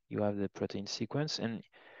asked. You have the protein sequence. And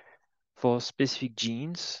for specific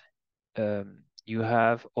genes, you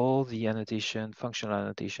have all the annotation, functional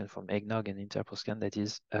annotation from eggnog and interproscan that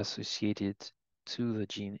is associated to the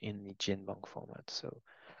gene in the GenBank format. So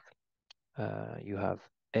you have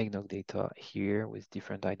eggnog data here with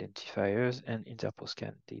different identifiers and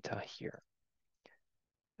interproscan data here.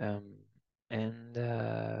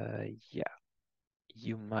 Yeah,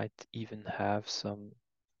 you might even have some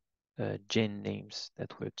gene names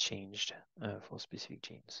that were changed for specific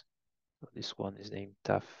genes. So this one is named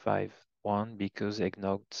TAF51 because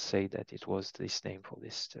eggnog say that it was this name for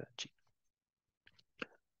this gene.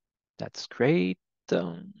 That's great.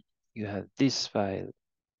 You have this file,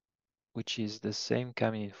 which is the same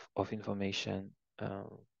kind of information,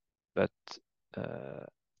 but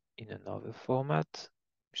in another format,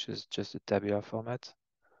 which is just a tabular format.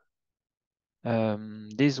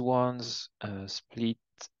 These ones split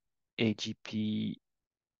AGP,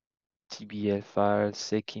 TBL files,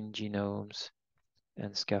 seq-in genomes,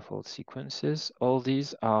 and scaffold sequences. All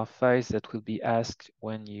these are files that will be asked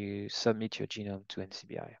when you submit your genome to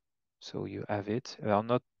NCBI. So you have it.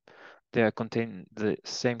 They contain the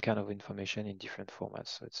same kind of information in different formats,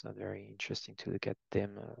 so it's not very interesting to look at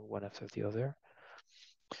them one after the other.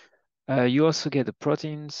 You also get the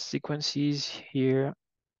protein sequences here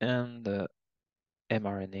and the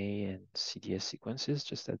mRNA and CDS sequences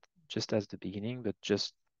just as the beginning, but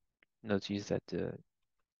just notice that the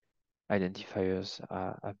identifiers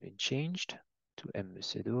have been changed to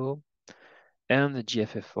mmucedo, and the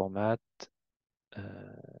GFF format,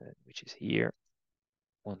 which is here.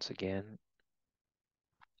 Once again,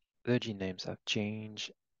 the gene names have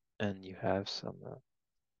changed, and you have some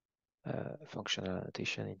functional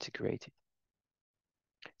annotation integrated.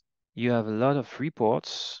 You have a lot of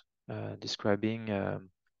reports describing.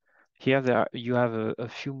 Here you have a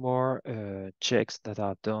few more checks that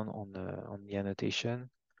are done on the annotation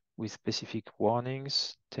with specific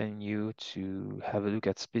warnings, telling you to have a look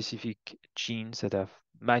at specific genes that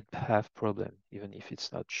might have problem, even if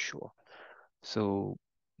it's not sure. So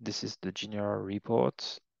this is the general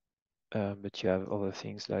report, but you have other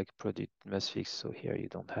things like product must fix. So here you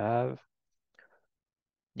don't have.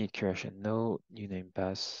 Need correction, no. New name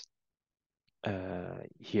pass.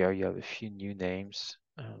 Here you have a few new names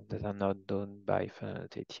that are not done by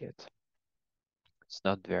Funnotate yet. It's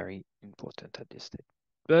not very important at this stage.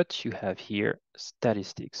 But you have here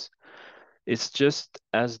statistics. It's just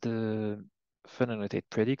as the Funnotate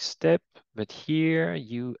predict step, but here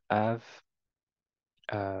you have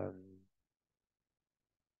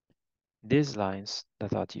these lines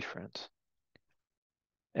that are different.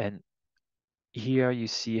 And here you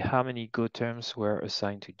see how many Go terms were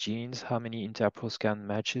assigned to genes, how many interproscan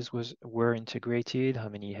matches were integrated, how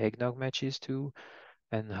many eggnog matches too,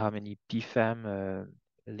 and how many PFAM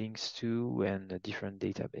links to, and different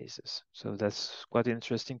databases. So that's quite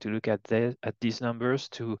interesting to look at these numbers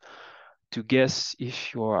to guess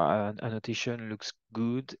if your annotation looks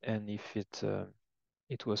good and if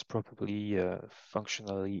it was properly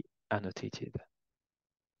functionally annotated.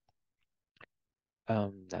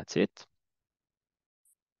 That's it.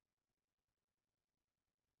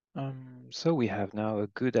 So we have now a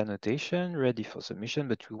good annotation ready for submission,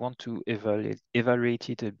 but we want to evaluate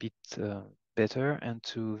it a bit better and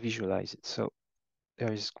to visualize it. So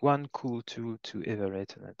there is one cool tool to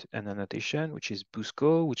evaluate an annotation, which is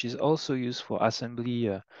Busco, which is also used for assembly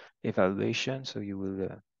evaluation. So you will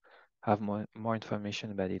have more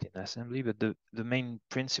information about it in assembly. But the main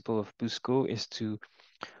principle of Busco is to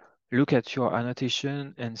look at your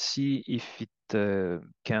annotation and see if it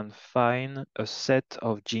can find a set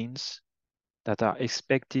of genes that are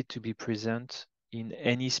expected to be present in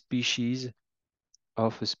any species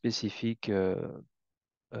of a specific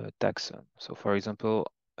taxon. So for example,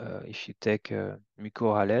 if you take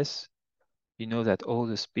Mucorales, you know that all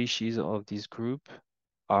the species of this group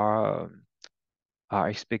are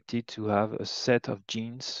expected to have a set of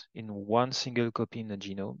genes in one single copy in the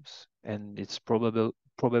genomes, and it's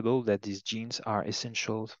probable that these genes are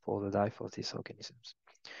essential for the life of these organisms.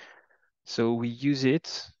 So we use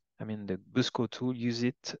it, I mean the Busco tool use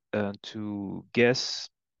it to guess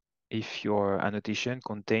if your annotation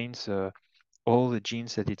contains all the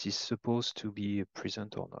genes that it is supposed to be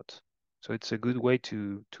present or not. So it's a good way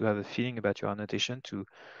to have a feeling about your annotation to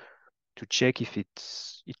check if it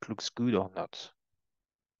looks good or not.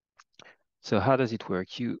 So how does it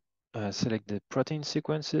work? You select the protein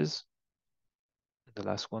sequences, the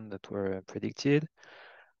last one that were predicted,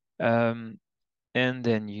 and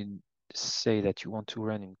then you say that you want to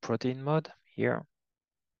run in protein mode here,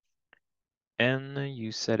 and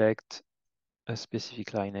you select a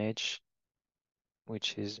specific lineage,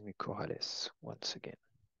 which is Mucorales once again.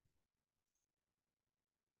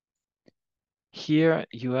 Here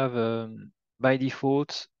you have, by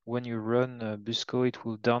default, when you run Busco, it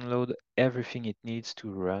will download everything it needs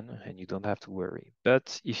to run and you don't have to worry.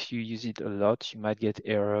 But if you use it a lot, you might get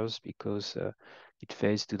errors because it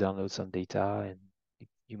fails to download some data and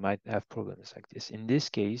you might have problems like this. In this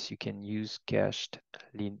case, you can use cached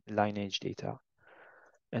lineage data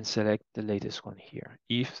and select the latest one here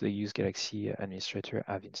if the Use Galaxy administrator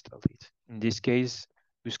have installed it. In this case,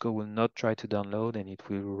 Busco will not try to download and it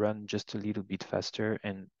will run just a little bit faster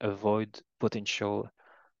and avoid potential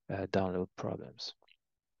download problems.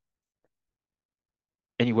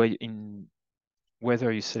 Anyway, in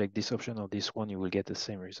whether you select this option or this one, you will get the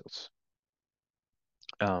same results.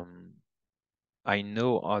 I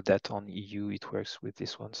know that on EU it works with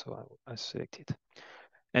this one, so I select it.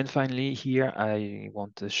 And finally, here I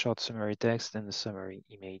want the short summary text and the summary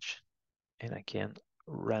image, and I can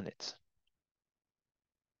run it.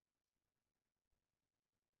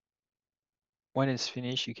 When it's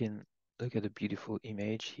finished, you can look at the beautiful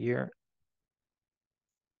image here,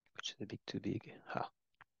 which is a bit too big.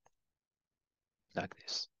 Like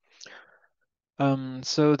this.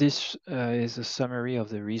 So this is a summary of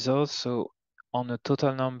the results. So on a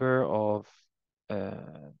total number of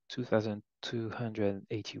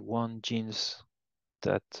 2,281 genes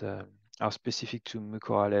that are specific to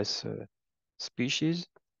Mucorales species,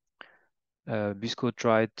 Busco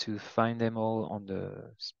tried to find them all on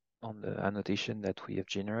the annotation that we have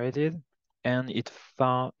generated, and it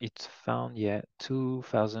found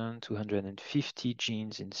 2,250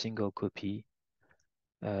 genes in single copy,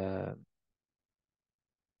 and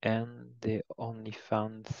they only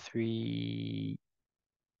found 3.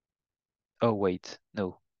 Oh wait,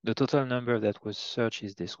 no, the total number that was searched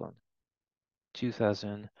is this one,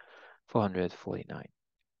 2,449,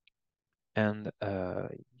 and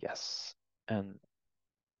yes, and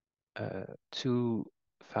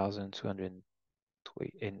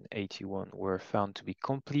 2,281 were found to be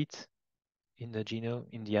complete in the genome,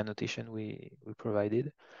 in the annotation we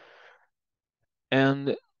provided.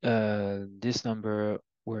 And this number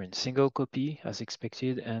were in single copy as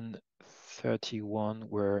expected, and 31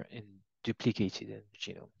 were in duplicated in the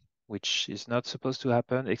genome, which is not supposed to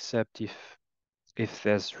happen except if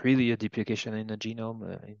there's really a duplication in the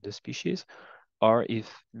genome in the species, or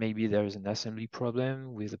if maybe there is an assembly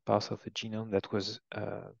problem with a part of a genome that was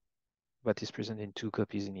what is present in 2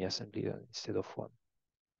 copies in the assembly instead of 1.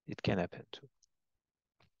 It can happen too.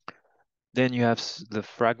 Then you have the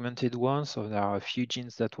fragmented ones. So there are a few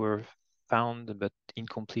genes that were found but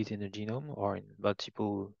incomplete in the genome or in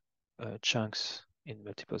multiple chunks in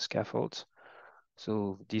multiple scaffolds.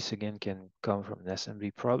 So this again can come from an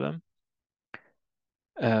assembly problem.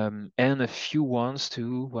 And a few ones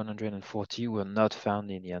to 140 were not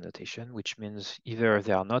found in the annotation, which means either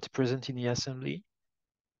they are not present in the assembly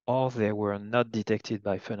or they were not detected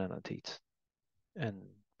by Funnotate. And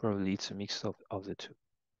probably it's a mix of the two.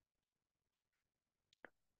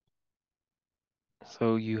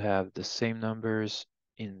 So you have the same numbers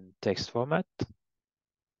in text format,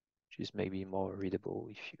 which is maybe more readable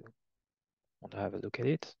if you want to have a look at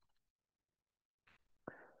it.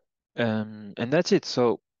 And that's it.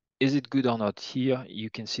 So is it good or not? Here you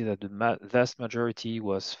can see that the vast majority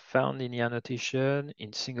was found in the annotation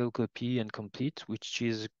in single copy and complete, which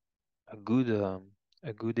is a good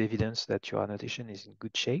evidence that your annotation is in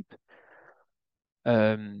good shape.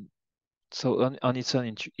 So on its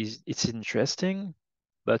own, it's interesting,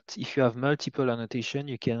 but if you have multiple annotation,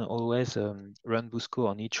 you can always run Busco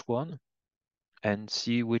on each one and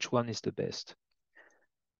see which one is the best.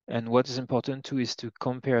 And what is important too is to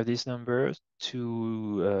compare these numbers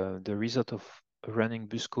to the result of running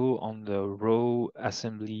Busco on the raw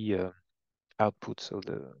assembly output. So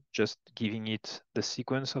just giving it the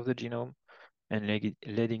sequence of the genome and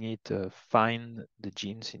letting it find the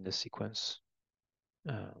genes in the sequence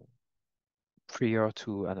uh, prior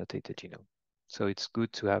to annotate the genome. So it's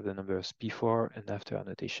good to have the numbers before and after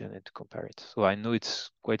annotation and to compare it. So I know it's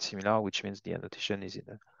quite similar, which means the annotation is in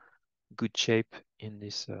a good shape in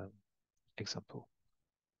this example.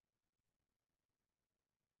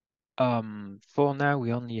 For now,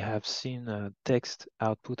 we only have seen a text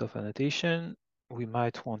output of annotation. We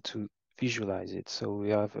might want to visualize it. So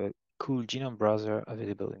we have a cool genome browser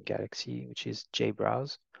available in Galaxy, which is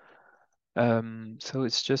JBrowse. So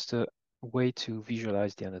it's just a way to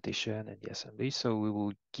visualize the annotation and the assembly. So we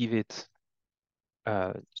will give it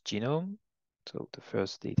genome. So the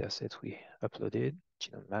first data set we uploaded,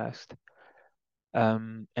 genome masked.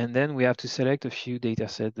 And then we have to select a few data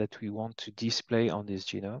sets that we want to display on this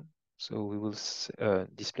genome. So we will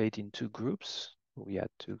display it in two groups. We add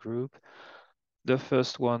two groups. The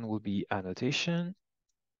first one will be annotation,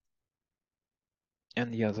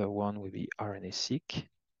 and the other one will be RNA-seq.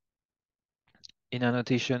 In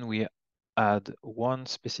annotation, we add one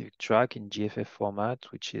specific track in GFF format,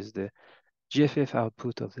 which is the GFF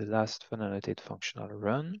output of the last Funnotate functional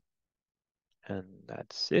run. And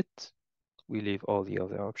that's it. We leave all the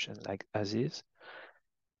other options like as is.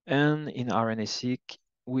 And in RNA-seq,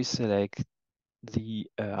 we select the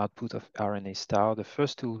output of RNA star, the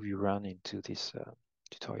first tool we run into this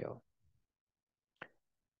tutorial.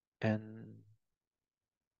 And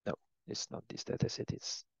no, it's not this dataset.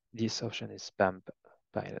 It's this option is BAM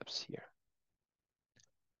bindops here.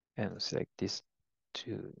 And we select this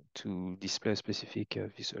to display a specific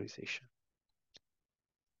visualization.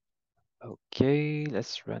 Okay,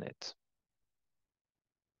 let's run it.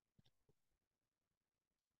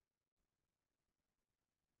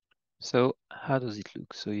 So how does it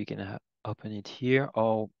look? So you can open it here,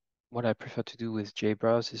 or what I prefer to do with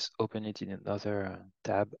JBrowse is open it in another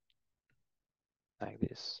tab like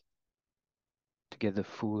this to get the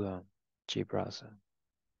full JBrowse.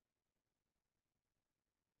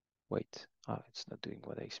 Wait, it's not doing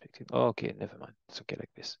what I expected. Oh, okay, never mind. It's okay like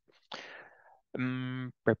this.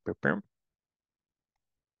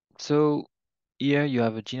 So here you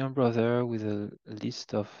have a genome browser with a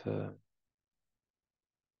list of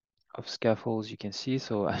scaffolds you can see.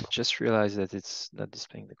 So I just realized that it's not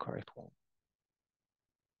displaying the correct one.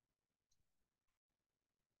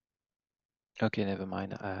 Okay, never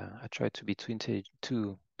mind. I tried to be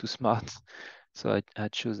too smart, so I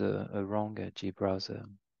chose a wrong JBrowse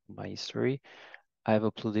my history. I've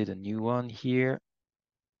uploaded a new one here.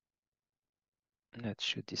 That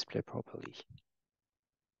should display properly.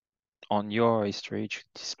 On your history, it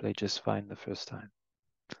should display just fine the first time.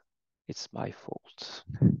 It's my fault.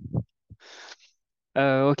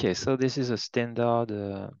 Okay, so this is a standard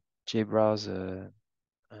JBrowse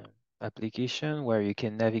application where you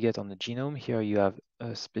can navigate on the genome. Here you have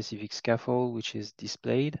a specific scaffold which is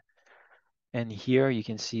displayed. And here you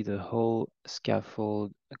can see the whole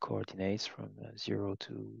scaffold coordinates from 0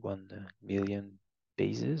 to 1 million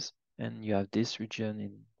bases. And you have this region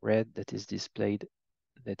in red that is displayed,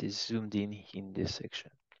 that is zoomed in this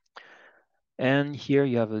section. And here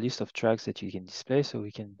you have a list of tracks that you can display. So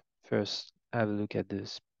we can first have a look at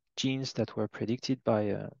the genes that were predicted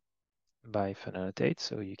by Funnotate.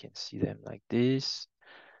 So you can see them like this.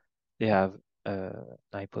 They have an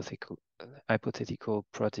hypothetical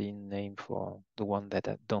protein name for the one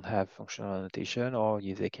that don't have functional annotation, or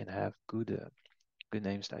if they can have good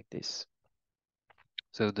names like this.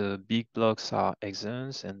 So the big blocks are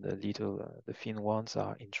exons, and the thin ones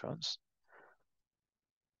are introns.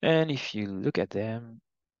 And if you look at them,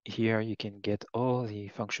 here you can get all the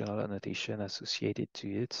functional annotation associated to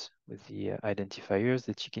it with the identifiers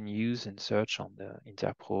that you can use and search on the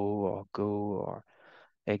Interpro or Go or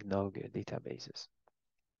Eggnog databases.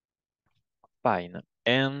 Fine.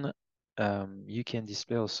 And you can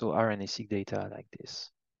display also RNA-seq data like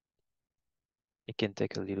this. It can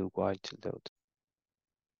take a little while to load.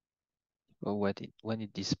 But when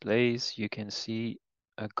it displays, you can see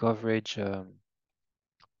a coverage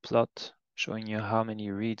plot showing you how many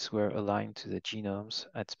reads were aligned to the genomes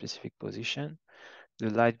at specific position. The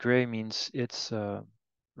light gray means it's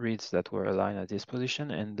reads that were aligned at this position,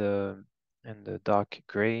 and the dark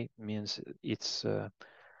gray means it's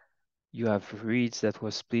you have reads that were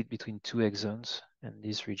split between two exons And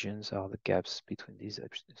these regions are the gaps between these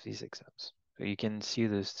exams. So you can see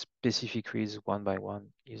the specific reads one by one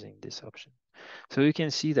using this option. So you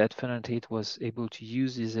can see that Funnotate was able to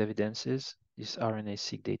use these evidences, this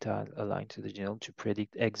RNA-seq data aligned to the genome, to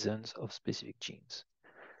predict exons of specific genes.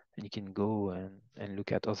 And you can go and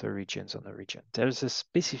look at other regions on the region. There's a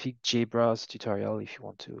specific JBrowse tutorial if you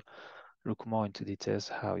want to look more into details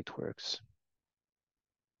how it works.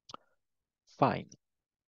 Fine.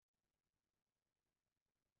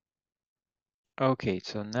 Okay,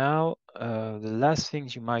 so now the last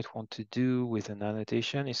things you might want to do with an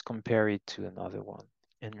annotation is compare it to another one.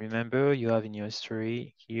 And remember, you have in your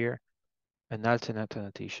history here an alternate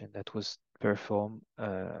annotation that was performed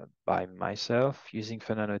by myself using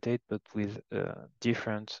Funnotate, but with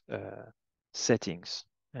different settings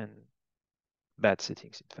and bad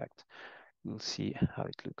settings, in fact. We'll see how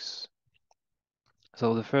it looks.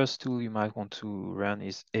 So the first tool you might want to run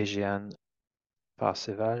is Aegean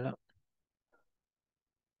Parseval.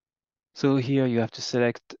 So here you have to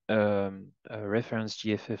select a reference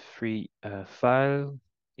GFF3 file.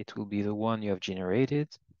 It will be the one you have generated,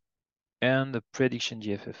 and the prediction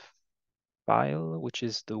GFF file, which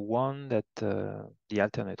is the one that the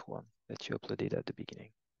alternate one that you uploaded at the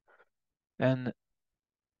beginning. And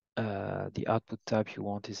the output type you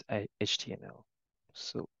want is HTML.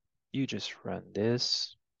 So you just run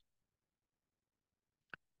this.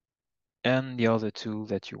 And the other tool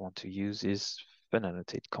that you want to use is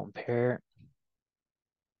Funnotate compare,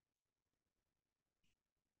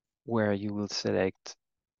 where you will select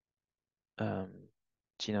genome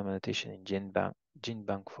annotation in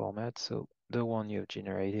GenBank format. So the one you've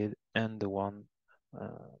generated and the one,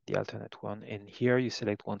 the alternate one. And here you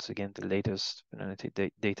select once again the latest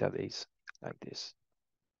Funnotate database like this.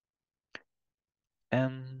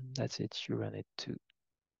 And that's it, you run it too.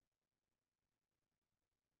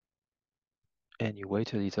 And you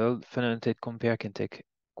wait a little. Funnotate compare can take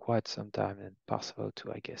quite some time, and Parseval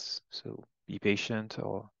too, I guess. So be patient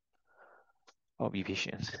or be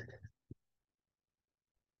patient.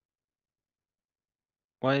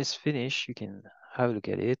 When it's finished, you can have a look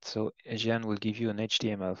at it. So Aegean will give you an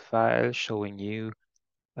HTML file showing you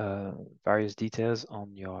various details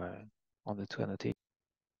on the two annotations.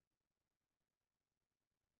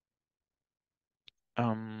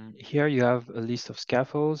 Here you have a list of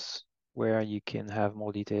scaffolds where you can have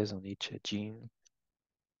more details on each gene,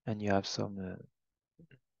 and you have some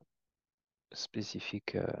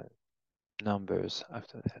specific numbers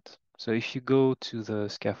after that. So if you go to the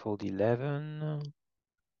scaffold 11,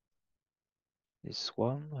 this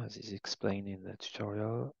one, as is explained in the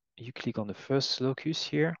tutorial, you click on the first locus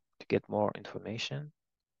here to get more information.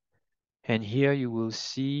 And here you will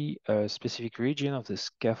see a specific region of the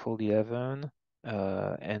scaffold 11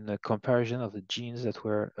 and a comparison of the genes that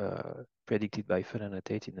were predicted by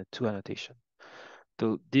Funnotate in the two annotation.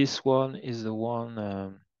 So this one is the one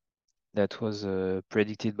that was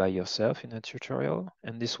predicted by yourself in the tutorial,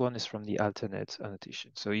 and this one is from the alternate annotation.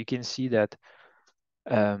 So you can see that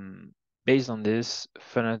based on this,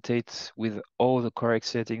 Funnotate, with all the correct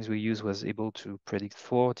settings we use, was able to predict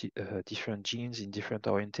four different genes in different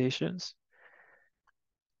orientations.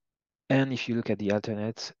 And if you look at the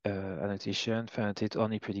alternate annotation, Funnotate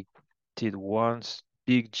only predicted one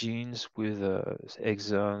big genes with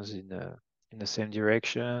exons in the same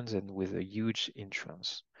directions and with a huge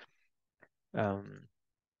introns.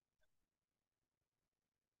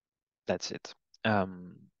 That's it.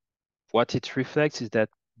 What it reflects is that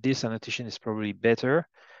this annotation is probably better,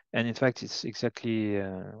 and in fact, it's exactly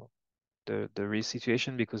the real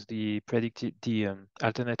situation, because the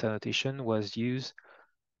alternate annotation was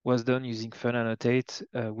done using Funnotate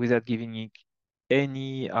without giving it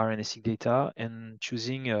any RNA-seq data and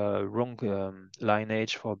choosing a wrong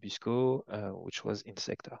lineage for Busco, which was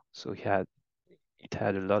Insecta. So it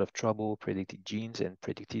had a lot of trouble predicting genes and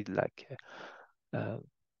predicted like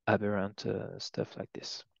aberrant stuff like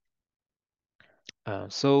this.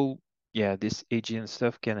 So yeah, this AGN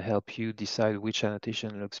stuff can help you decide which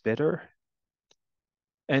annotation looks better.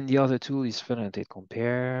 And the other tool is Funnotate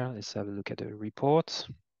compare. Let's have a look at the report.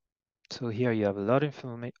 So here you have a lot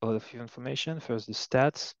of information. First, the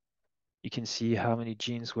stats. You can see how many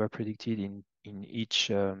genes were predicted in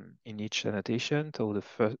each annotation. So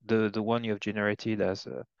the one you have generated as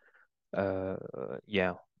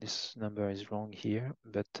yeah, this number is wrong here,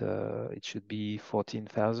 but it should be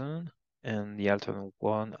 14,000, and the alternate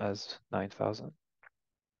one as 9,000.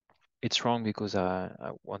 It's wrong because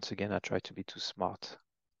once again I tried to be too smart,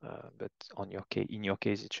 but in your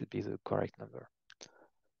case it should be the correct number.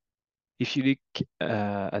 If you look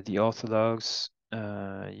at the orthologs,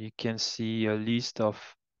 you can see a list of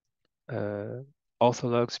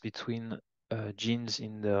orthologs between genes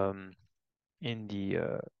in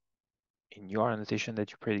your annotation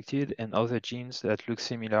that you predicted and other genes that look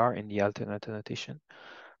similar in the alternate annotation.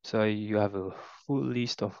 So you have a full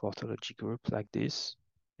list of orthology groups like this,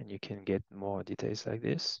 and you can get more details like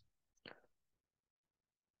this.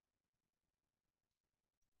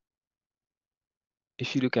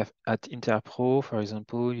 If you look at Interpro, for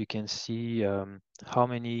example, you can see how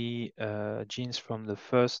many genes from the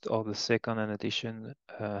first or the second annotation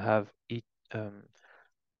have a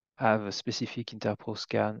specific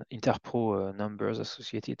Interpro numbers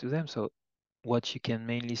associated to them. So what you can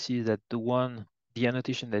mainly see is that the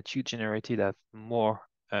annotation that you generated have more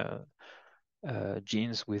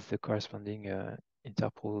genes with the corresponding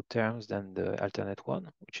Interpro terms than the alternate one,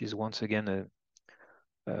 which is once again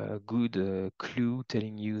a good clue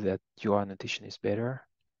telling you that your annotation is better.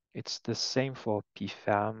 It's the same for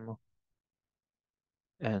PFAM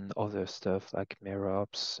and other stuff like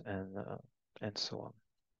MEROPS and so on.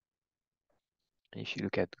 And if you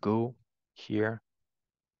look at Go here,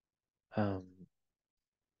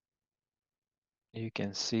 you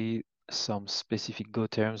can see some specific Go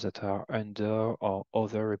terms that are under or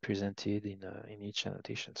other represented in each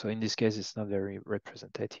annotation. So in this case, it's not very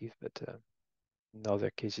representative, but in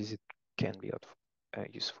other cases, it can be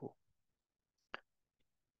useful.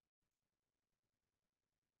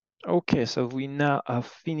 Okay, so we now have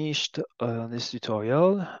finished this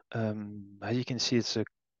tutorial. As you can see, it's a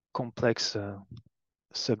complex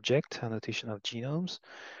subject, annotation of genomes.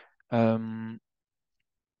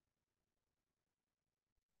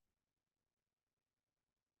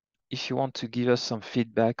 If you want to give us some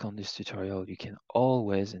feedback on this tutorial, you can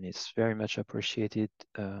always, and it's very much appreciated,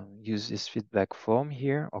 use this feedback form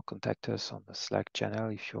here or contact us on the Slack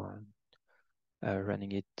channel if you're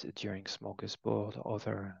running it during Smorgasbord or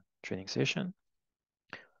other training session.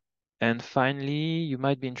 And finally, you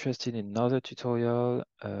might be interested in another tutorial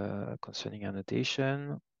concerning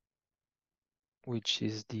annotation, which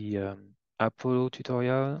is the Apollo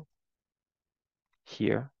tutorial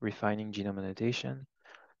here, refining genome annotation.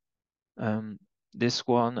 This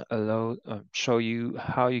one show you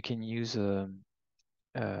how you can use the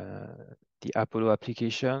Apollo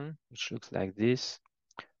application, which looks like this,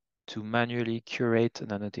 to manually curate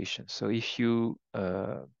an annotation. So if you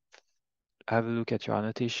have a look at your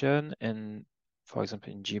annotation and, for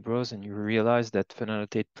example, in GBrowse, and you realize that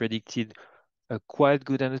Funnotate predicted a quite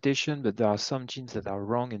good annotation, but there are some genes that are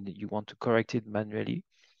wrong and you want to correct it manually,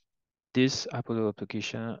 this Apollo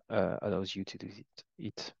application allows you to do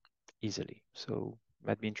it easily. So it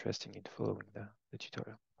might be interesting in following the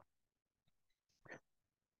tutorial.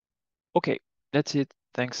 Okay, that's it.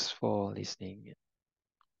 Thanks for listening.